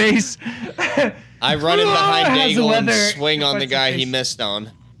punched in the face. I run in behind Daigle and swing on the guy he missed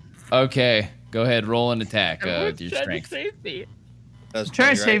on. Okay, go ahead, roll an attack with your strength. Try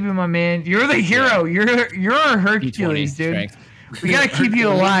to save you, my man. You're the hero. You're a Hercules, dude. Strength. We gotta keep you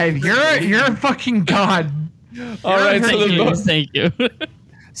alive. You're a fucking god. All right, so thank you.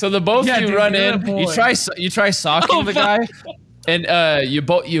 So the both of you run in. You try socking the guy, and you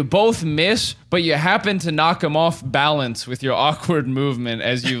both miss, but you happen to knock him off balance with your awkward movement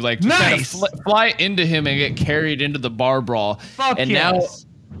as you kind of fly into him and get carried into the bar brawl. Now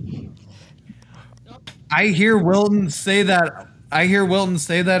I hear Wilton say that.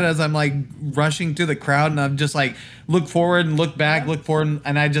 As I'm rushing to the crowd, and I'm just look forward and look back, look forward,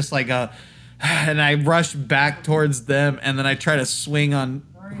 and I just and I rush back towards them, and then I try to swing on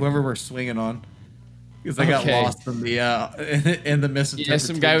whoever we're swinging on, because I got lost in the misinterpretation. Yeah,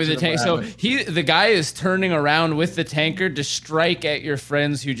 some guy with a tank. So the guy is turning around with the tanker to strike at your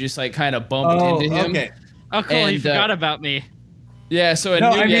friends who just kind of bumped into him. Okay. Oh, cool. He forgot about me. Yeah. So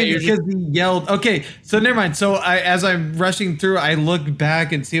because he yelled. Okay. So never mind. So as I'm rushing through, I look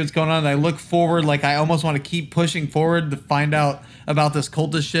back and see what's going on. And I look forward, I almost want to keep pushing forward to find out. about this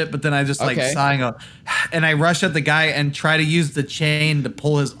cultist shit, but then I just like Okay. sighing up, and I rush at the guy and try to use the chain to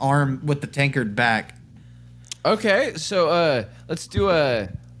pull his arm with the tankard back. Okay, so let's do a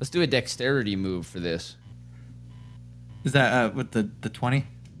dexterity move for this. Is that with the 20?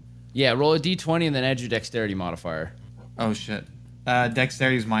 Yeah, roll a d20 and then add your dexterity modifier. Oh shit.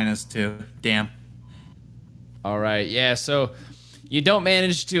 Dexterity's -2. Damn. All right, yeah. So you don't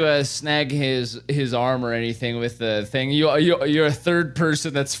manage to snag his arm or anything with the thing. You're a third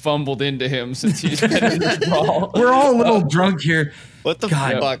person that's fumbled into him since he's been in this brawl. We're all a little drunk here. What the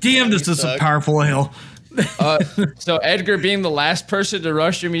God fuck? damn, this is a powerful ale. So Edgar, being the last person to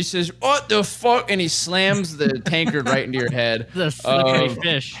rush him, he says, "What the fuck?" and he slams the tankard right into your head. The slippery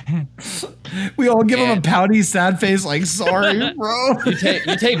fish. We all give him a pouty, sad face, like, sorry, bro.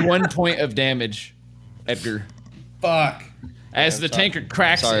 You take 1 point of damage, Edgar, Fuck. as the tankard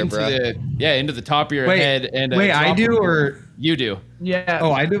cracks into bro. into the top of your head. And wait, I do or you do? Yeah.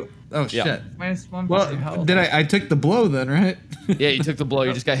 oh, I do. Oh Yeah. shit. -1 Well, health. did I took the blow then, right? Yeah, you took the blow.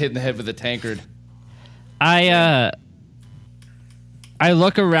 You just got hit in the head with a tankard. I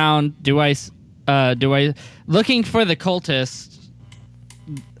look around. Do I looking for the cultist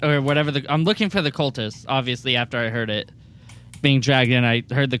or whatever I'm looking for the cultist. Obviously, after I heard it being dragged in, I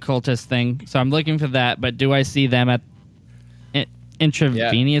heard the cultist thing. So I'm looking for that. But do I see them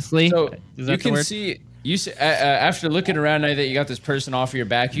intravenously? So Is that you the can word? see after looking around now that you got this person off your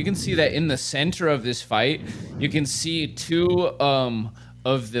back, you can see that in the center of this fight, you can see two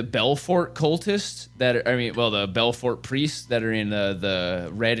of the Belfort cultists the Belfort priests that are in the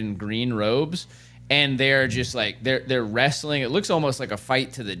red and green robes, and they're just like they're wrestling. It looks almost like a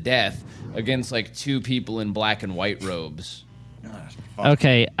fight to the death against like two people in black and white robes.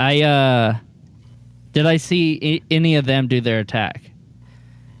 Okay, did I see any of them do their attack?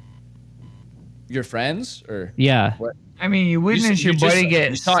 Your friends or Yeah. what? I mean, you witnessed your buddy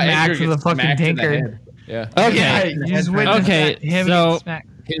get smacked with a fucking tankard. Yeah. Okay. Yeah, you just witnessed Okay, him so- get smacked.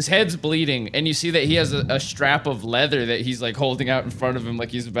 His head's bleeding, and you see that he has a strap of leather that he's like holding out in front of him,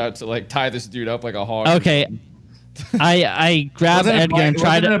 like he's about to like tie this dude up like a hog. Okay. I grab Wasn't it Edgar black- and try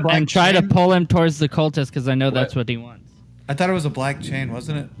wasn't it a to black to chain? pull him towards the cultist because I know that's what he wants. I thought it was a black chain,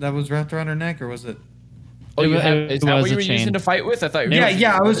 wasn't it? That was wrapped around her neck, or was it? Oh, It is that was what you a were chain. using to fight with? I thought you were Yeah, using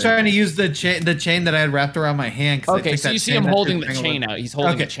yeah. I was leather. trying to use the chain that I had wrapped around my hand. Okay, so you see him holding the chain out. He's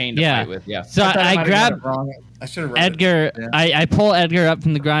holding Okay. a chain to Yeah. fight with. Yeah. So I grab I should have read Edgar. It. Yeah. I pull Edgar up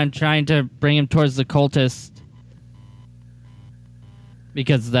from the ground, trying to bring him towards the cultist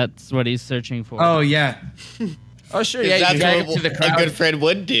because that's what he's searching for. Oh yeah. Oh sure, yeah. You That's drag him what to the a crowd. good friend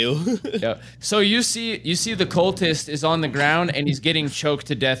would do. Yeah. So you see the cultist is on the ground and he's getting choked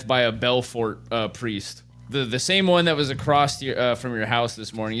to death by a Belfort priest. The same one that was across from your house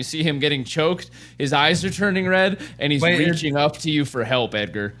this morning. You see him getting choked. His eyes are turning red, and he's reaching up to you for help,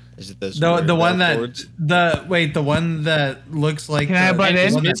 Edgar. Is it those The one that Belforts? the one that looks like Can I butt And in?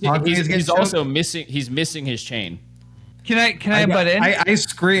 he's, one that's missing, talking he's, is getting he's choked? also missing. He's missing his chain. Can I butt in? I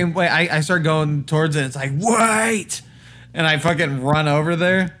scream. Wait, I start going towards it. It's like, wait, and I fucking run over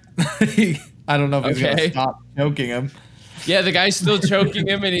there. I don't know if he's Okay. gonna stop choking him. Yeah, the guy's still choking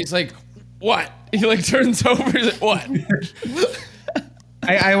him, and he's like, "What?" He like turns over. He's like, "What?"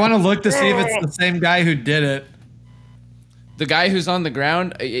 I want to look to see if it's the same guy who did it. The guy who's on the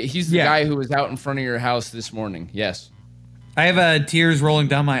ground. He's the Yeah. guy who was out in front of your house this morning. Yes. I have tears rolling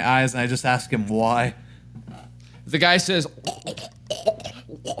down my eyes, and I just ask him why. The guy says,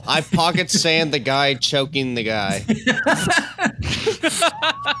 I pocket sand the guy choking the guy.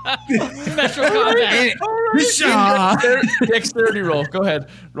 Special combat. Shaw. "Dexterity roll. Go ahead.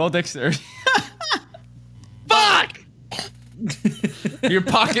 Roll dexterity." Fuck! Your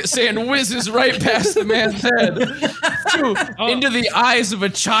pocket sand whizzes right past the man's head, into the eyes of a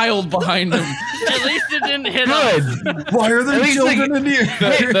child behind him. At least it didn't hit us. Why are there At least, children like- in here?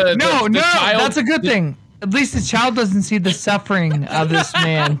 The child- that's a good thing. At least the child doesn't see the suffering of this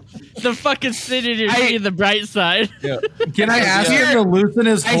man. The fucking senator see the bright side. Yeah. Can I ask spear- him to loosen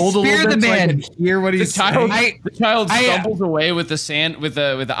his I hold a spear little the bit so I man. can hear what he's saying? The child I- stumbles away with the sand, with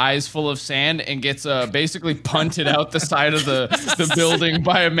the eyes full of sand, and gets basically punted out the side of the building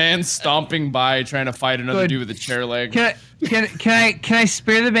by a man stomping by, trying to fight another Good. dude with a chair leg. Can I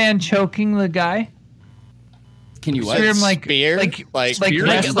spear the man choking the guy? Can you what? Spear him like Spear? like Like- Spear?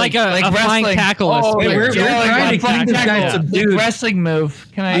 wrestling- Like a flying wrestling. tackle. or Oh, something. wait, we're Yeah, trying to like keep this guy tackle. subdued. Wrestling move.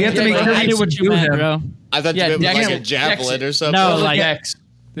 Can I? You have to make I sure knew you what you subdue meant, him. bro. I thought Yeah, you meant like Dex a it, javelin Dex it. or something. No, Roll a like- dex.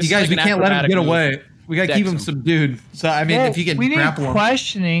 This You is guys, like we an can't let him acrobatic get move. away. We gotta keep him subdued. So I mean, if you can grapple him. We need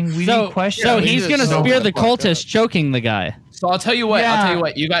questioning. So he's gonna spear the cultist, choking the guy. So I'll tell you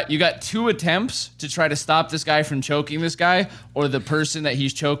what. You got 2 attempts to try to stop this guy from choking this guy, or the person that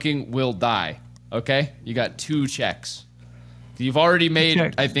he's choking will die. Okay, you got 2 checks. You've already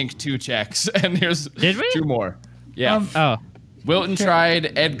made, I think, 2 checks, and here's 2 more. Yeah. Wilton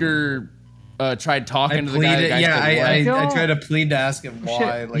tried. Edgar tried talking to the guy. I tried to plead to ask him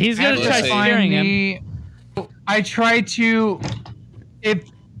why. Like, he's gonna try spearing him. I try to.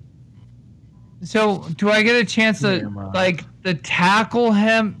 So do I get a chance to tackle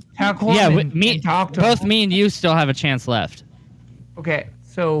him? Yeah, both me and you still have a chance left. Okay,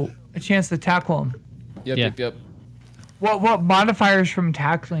 so a chance to tackle him. Yep. What modifiers from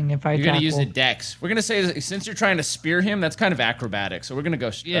tackling if I You're tackle? gonna use a dex. We're gonna say since you're trying to spear him, that's kind of acrobatic. So we're gonna go.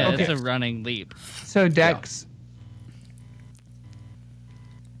 It's a running leap. So dex.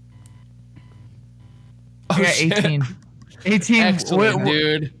 Yeah. Yeah, 18. 18. Excellent,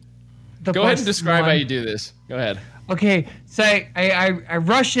 dude. Go ahead and describe how you do this. Go ahead. Okay, so I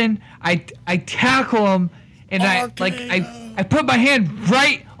rush in, I tackle him, and I put my hand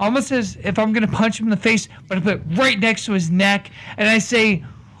right, almost as if I'm gonna punch him in the face, but I put it right next to his neck, and I say,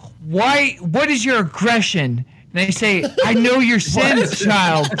 what is your aggression? And I say, I know your sins,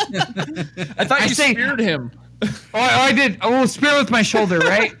 child. I thought you speared him. I did. Oh, spear with my shoulder,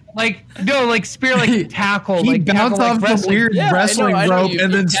 right? Spear tackle. He bounced off the weird wrestling rope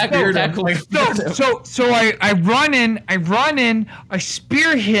and then speared him. So I run in, I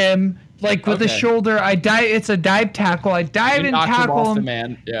spear him with the shoulder. I dive. It's a dive tackle. I dive and tackle him.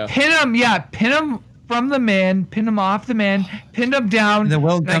 Pin him from the man, pin him off the man, pin him down. And then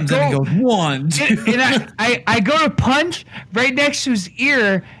Will comes in and goes 1, 2. And I go to punch right next to his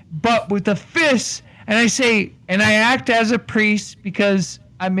ear, but with a fist. And I say, and I act as a priest because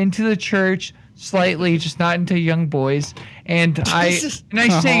I'm into the church slightly, just not into young boys. And I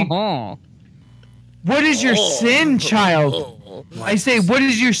say, what is your sin, child? I say, what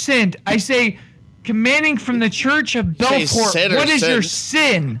is your sin? I say, commanding from the church of Belfort, what is your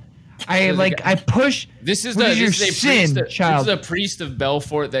sin? I push. This is your sin, child. This is a priest of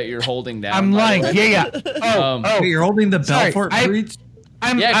Belfort that you're holding down. I'm lying. Yeah. You're holding the Belfort priest?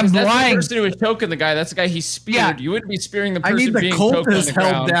 I'm that's lying. The person who was choking the guy. That's the guy he speared. Yeah. You wouldn't be spearing the person being choked on the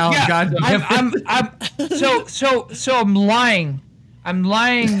ground. held down. Yeah. So I'm lying. I'm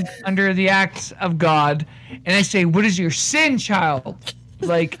lying under the acts of God, and I say, "What is your sin, child?"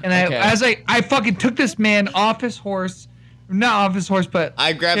 I fucking took this man off his horse, not off his horse, but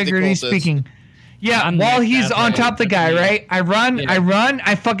I grabbed the cultist. Speaking. Yeah, while he's on top of the guy, right? I run,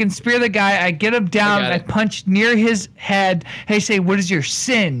 I fucking spear the guy, I get him down, I punch near his head. Hey, say, what is your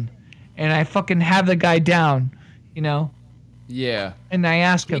sin? And I fucking have the guy down, you know? Yeah. And I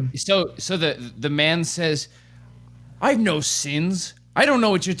ask him. So the man says, I've no sins. I don't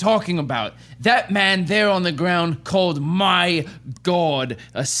know what you're talking about. That man there on the ground called my God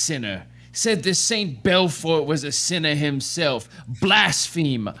a sinner. Said this Saint Belfort was a sinner himself.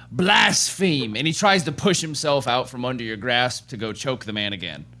 Blaspheme. And he tries to push himself out from under your grasp to go choke the man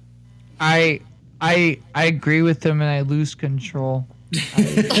again. I agree with him and I lose control. My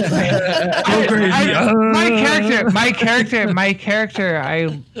character,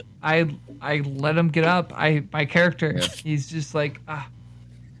 I let him get up. My character, he's just like,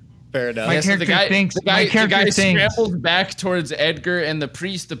 Fair enough. My character thinks. The guy scrambles back towards Edgar and the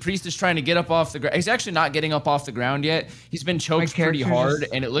priest. The priest is trying to get up off the ground. He's actually not getting up off the ground yet. He's been choked pretty hard,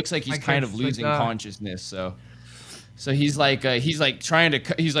 and it looks like he's kind of losing consciousness. So he's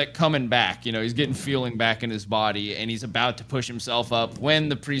coming back. You know, he's getting feeling back in his body, and he's about to push himself up when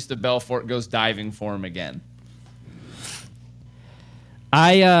the priest of Belfort goes diving for him again.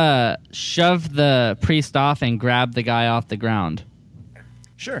 I shove the priest off and grab the guy off the ground.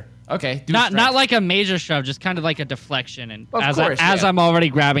 Sure. Okay. Not like a major shove, just kind of like a deflection, and as I'm already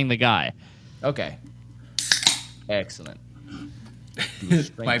grabbing the guy. Okay. Excellent.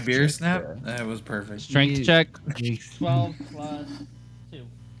 My beer snap? That was perfect. Strength check. 12 plus 2.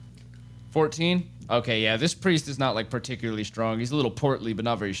 14? Okay, yeah, this priest is not, particularly strong. He's a little portly, but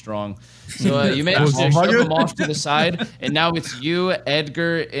not very strong. So you managed to shove him off to the side, and now it's you,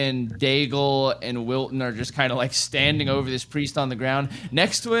 Edgar, and Daigle, and Wilton are just kind of, standing over this priest on the ground.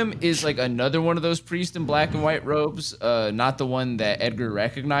 Next to him is, another one of those priests in black and white robes, not the one that Edgar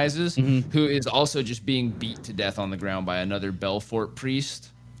recognizes, who is also just being beat to death on the ground by another Belfort priest.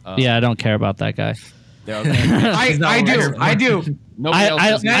 Yeah, I don't care about that guy. They're okay. I do. Nobody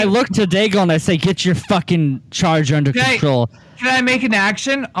else does. I look to Daigle and I say, "Get your fucking charge under control." Can I make an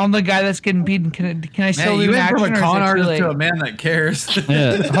action on the guy that's getting beaten? Can I still do an action? You went from a con artist to a late? man that cares.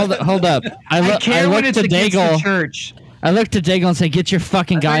 Yeah, hold up. I care look when it's to against the Daigle. church. I look to Daigle and say, "Get your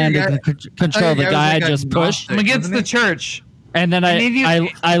fucking guy under control." The guy I just pushed. I'm against the church. And then I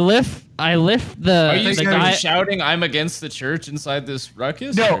lift the. Are you the guy shouting, "I'm against the church" inside this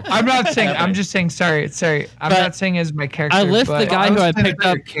ruckus? No, or? I'm not saying. I'm just saying. Sorry. I'm not saying as my character. I lift the guy who I picked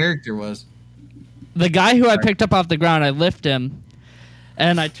up. Character was the guy who I picked up off the ground. I lift him,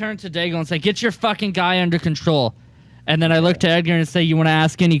 and I turn to Daigle and say, "Get your fucking guy under control." And then I look to Edgar and say, "You want to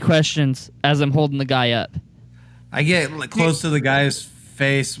ask any questions?" As I'm holding the guy up. I get close to the guy's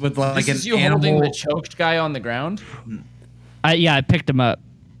face with like This is you animal. holding the choked guy on the ground. I picked him up.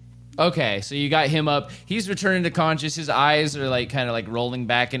 Okay, so you got him up. He's returning to conscious. His eyes are like kind of like rolling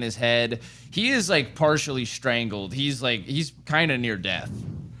back in his head. He is like partially strangled. He's kind of near death.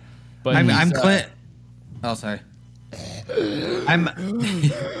 But I'm Clint. Oh, sorry.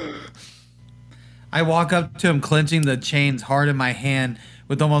 I walk up to him, clenching the chains hard in my hand,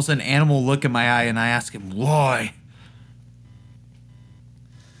 with almost an animal look in my eye, and I ask him, "Why?"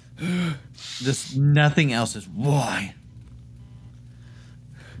 Just nothing else is why.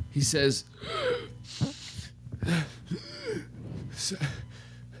 He says,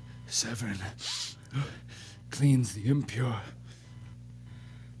 "Severin cleans the impure."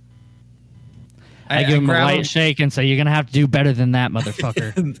 I give him a light shake and say, "You're gonna have to do better than that,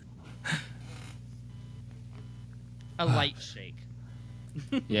 motherfucker." A light shake.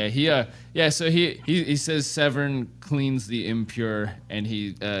 So he says Severin cleans the impure, and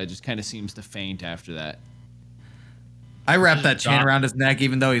he just kind of seems to faint after that. I wrap that chain around his neck,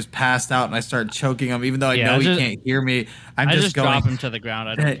 even though he's passed out, and I start choking him, even though I know he can't hear me. I just going, drop him to the ground.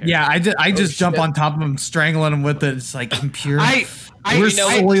 I don't care. Yeah, I just jump on top of him, strangling him with it. It's like impure. We're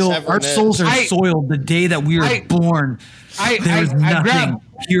soiled. Our souls are soiled the day that we are born. There's nothing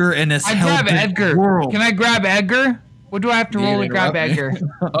pure in this hell world. Can I grab Edgar? What do I have to roll to grab Edgar?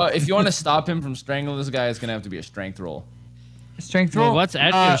 If you want to stop him from strangling this guy, it's gonna have to be a strength roll. Strength roll. Well, what's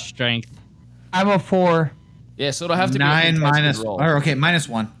Edgar's strength? I'm a 4. Yeah, so it'll have to be 9 minus. roll. Or okay,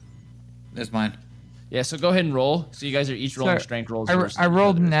 -1. That's mine. Yeah, so go ahead and roll. So you guys are each rolling strength rolls. I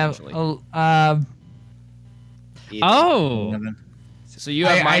rolled now. So you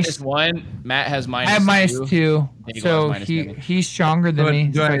have -1. Matt has -2. I have -2. So he's stronger than me.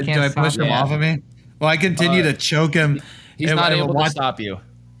 Do I push him off of me? Well, I continue to choke him. He's not able to stop you.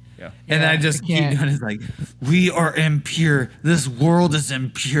 Yeah. And I just keep doing it like, we are impure. This world is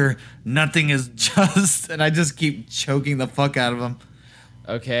impure. Nothing is just. And I just keep choking the fuck out of him.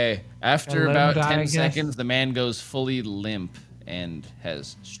 Okay. After about 10 seconds, the man goes fully limp and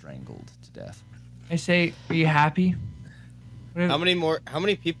has strangled to death. I say, are you happy? How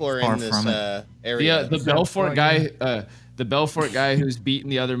many people are in this area? The Belfort guy... the Belfort guy who's beating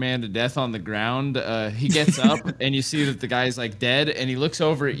the other man to death on the ground, he gets up and you see that the guy's like dead, and he looks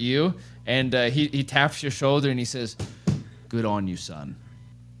over at you and he taps your shoulder and he says, "Good on you, son.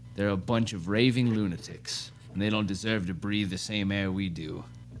 They're a bunch of raving lunatics and they don't deserve to breathe the same air we do."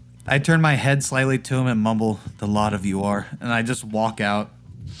 I turn my head slightly to him and mumble, "The lot of you are," and I just walk out.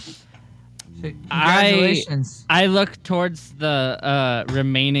 Congratulations. I look towards the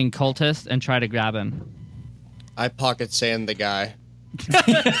remaining cultist and try to grab him. I pocket sand the guy. The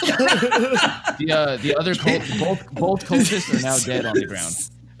other both cultists are now dead on the ground.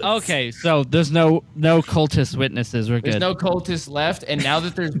 Okay, so there's no cultist witnesses. We're good. There's no cultists left, and now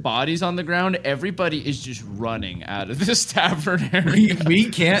that there's bodies on the ground, everybody is just running out of this tavern area. We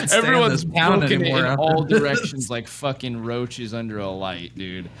can't stand Everyone's this town looking anymore. in all directions like fucking roaches under a light,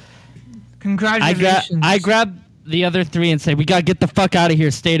 dude. Congratulations. I grab the other 3 and say, "We gotta get the fuck out of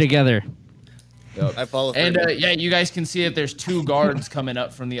here. Stay together." Yep. I follow. And you guys can see that there's 2 guards coming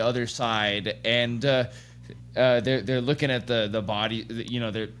up from the other side, and they're looking at the body. You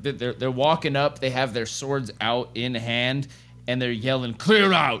know, they're walking up. They have their swords out in hand, and they're yelling,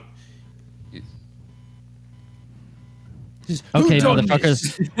 "Clear out!" Okay,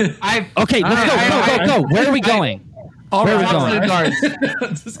 motherfuckers. Okay, let's go. Where are we going? Where are we going?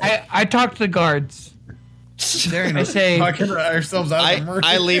 I talk to the guards. I say, talking ourselves out of murder.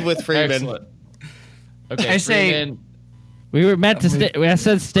 I leave with Freeman. Excellent. Okay, I say, Freeman, We were meant to stay. I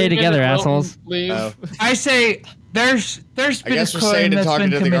said stay together, assholes. leave. Oh. I say, there's I been a guess we're crime staying and that's talking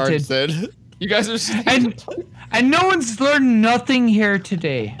been to the guards committed. then. You guys are And no one's learned nothing here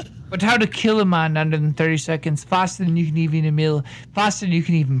today. But how to kill a man under than 30 seconds, faster than you can even meal, faster than you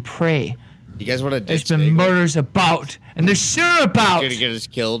can even pray. You guys want to There's ditch been Nagel? murders about, and they're sure about. Gonna get us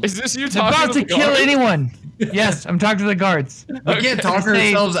killed. Is this you They're talking about to the kill guards? anyone. Yes, I'm talking to the guards. We can't talk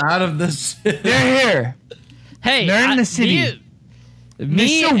ourselves out of this. They're here. Hey, They're in the city.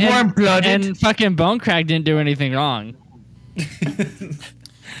 Me so warm-blooded. and fucking Bone Crack didn't do anything wrong.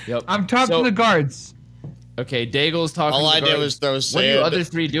 Yep. I'm talking to the guards. Okay, Daigle's talking. All to I the did guards. was throw What are you sand. other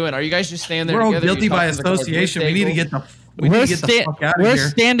three doing? Are you guys just staying there We're all together? guilty by association. We need to get the. We need to get the fuck out of We're here.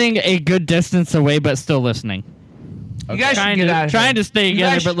 standing a good distance away, but still listening. You guys should get out of here. Trying to stay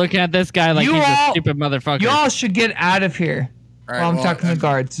together, but looking at this guy like he's a stupid motherfucker. Y'all should get out of here. Right, while I'm talking to the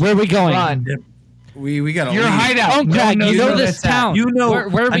guards. Where are we going? Run. We gotta Your leave. hideout. Bone Crack, No one you knows know where this it's at. town. You know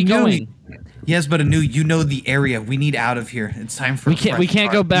where are we going? Yes, but Anu, you know the area. We need out of here. It's time for. We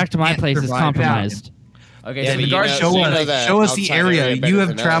can't go back to my place. It's compromised. Okay, Yeah, so the but guards you know Show us the outside area. area better You have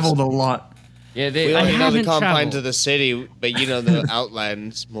than us. traveled a lot. Yeah, We they. only know the haven't confines traveled. of the city, but you know the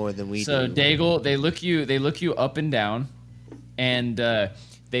outlines more than we So do. Daigle, they look you up and down, and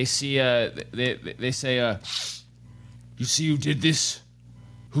they see they say you see who did this?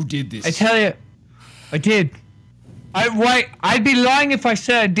 Who did this? I tell you, I did. I'd be lying if I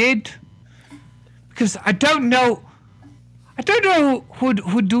said I did, because I don't know. I don't know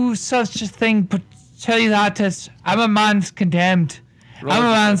who'd do such a thing. But tell you that I'm a man condemned. I'm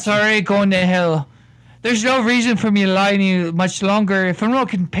a man sorry going to hell. There's no reason for me to lie to you much longer. If I'm not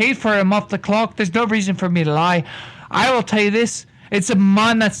getting paid for it, I'm off the clock. There's no reason for me to lie. I will tell you this. It's a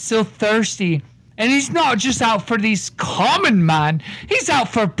man that's still thirsty. And he's not just out for these common man. He's out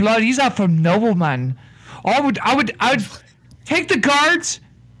for blood. He's out for nobleman. I would take the guards,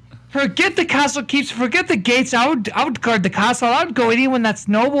 forget the castle keeps, forget the gates. I would guard the castle. I would go anyone that's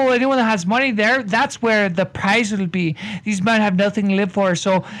noble, anyone that has money there. That's where the prize will be. These men have nothing to live for,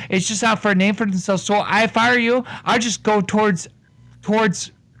 so it's just out for a name for themselves. So if I were you, I'd just go towards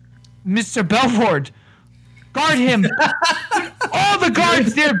Mr. Belford. Guard him. All the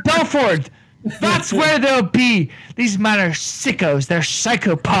guards near Belford. That's where they'll be. These men are sickos. They're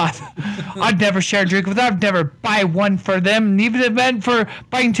psychopaths. I'd never share a drink with them. I'd never buy one for them. And even if it meant for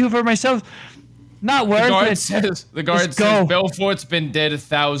buying two for myself, not worth it. The guard says Belfort's been dead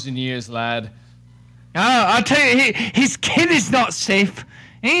 1,000 years, lad. I'll tell you, his kid is not safe.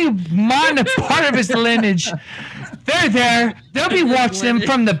 Any man a part of his lineage. They're there. They'll be watching him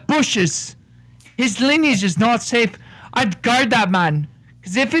from the bushes. His lineage is not safe. I'd guard that man.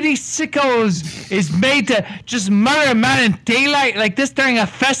 Because if any sickos is made to just murder a man in daylight like this during a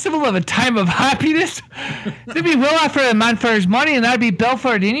festival of a time of happiness, they'd be well after a man for his money, and that'd be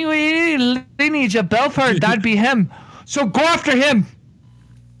Belford. Anyway, any lineage of Belford, that'd be him. So go after him.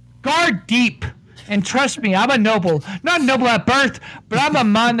 Guard deep. And trust me, I'm a noble. Not noble at birth, but I'm a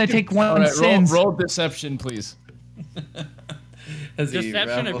man that take one's sins. Roll deception, please.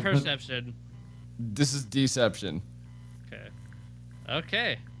 Deception or perception? This is deception.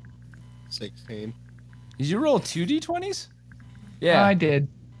 Okay. 16. Did you roll 2 d20s? Yeah. I did.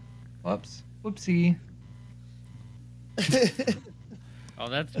 Whoops. Whoopsie. Oh,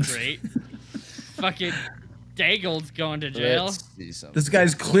 that's great. Fucking Daigle's going to jail. Let's see something. This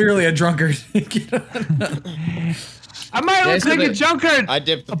guy's clearly a drunkard. I might look so like a drunkard. I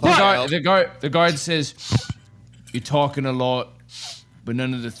dipped the The guard says, "You're talking a lot, but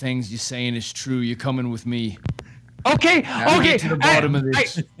none of the things you're saying is true. You're coming with me." Okay. Get to the bottom of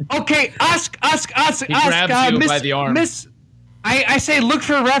this. Okay. Ask. He grabs you Miss, by the arm. Miss, I say, look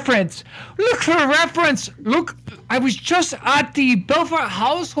for a reference. Look. I was just at the Belfort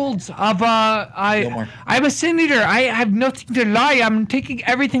households of Gilmore. I'm a sin eater. I have nothing to lie. I'm taking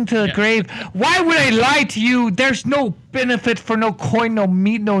everything to the grave. Why would I lie to you? There's no benefit for no coin, no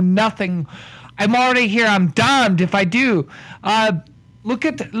meat, no nothing. I'm already here. I'm damned if I do. Look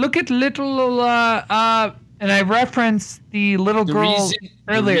at little and I referenced the little girl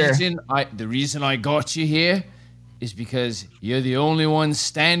earlier. The reason I got you here is because you're the only one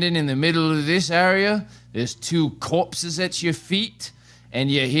standing in the middle of this area. There's 2 corpses at your feet,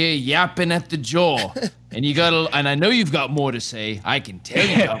 and you're here yapping at the jaw. And and I know you've got more to say. I can tell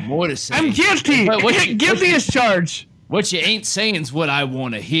you got more to say. I'm guilty. Guilty as charged. What you ain't saying is what I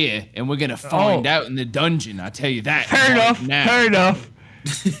want to hear, and we're gonna find out in the dungeon. I tell you that. Fair enough.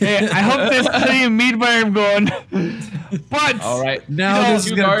 Hey, I hope there's plenty of meat where I'm going. But all right, now this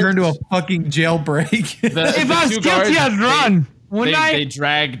is gonna turn to a fucking jailbreak. If I was guilty, I'd run. They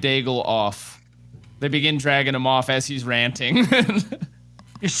drag Daigle off. They begin dragging him off as he's ranting.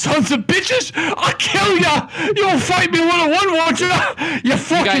 You sons of bitches! I'll kill ya! You'll fight me one-on-one, won't ya? You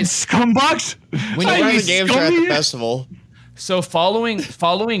fucking scumbags! When you run the games are at the festival. So following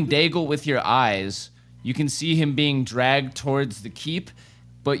Daigle with your eyes, you can see him being dragged towards the keep,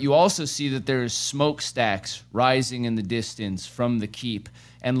 But you also see that there is smokestacks rising in the distance from the keep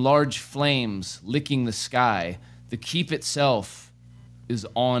and large flames licking the sky. The keep itself is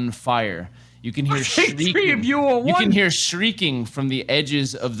on fire. You can hear shrieking. You can hear shrieking from the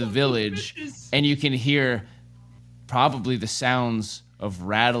edges of the village, and you can hear probably the sounds of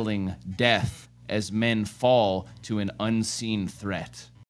rattling death as men fall to an unseen threat.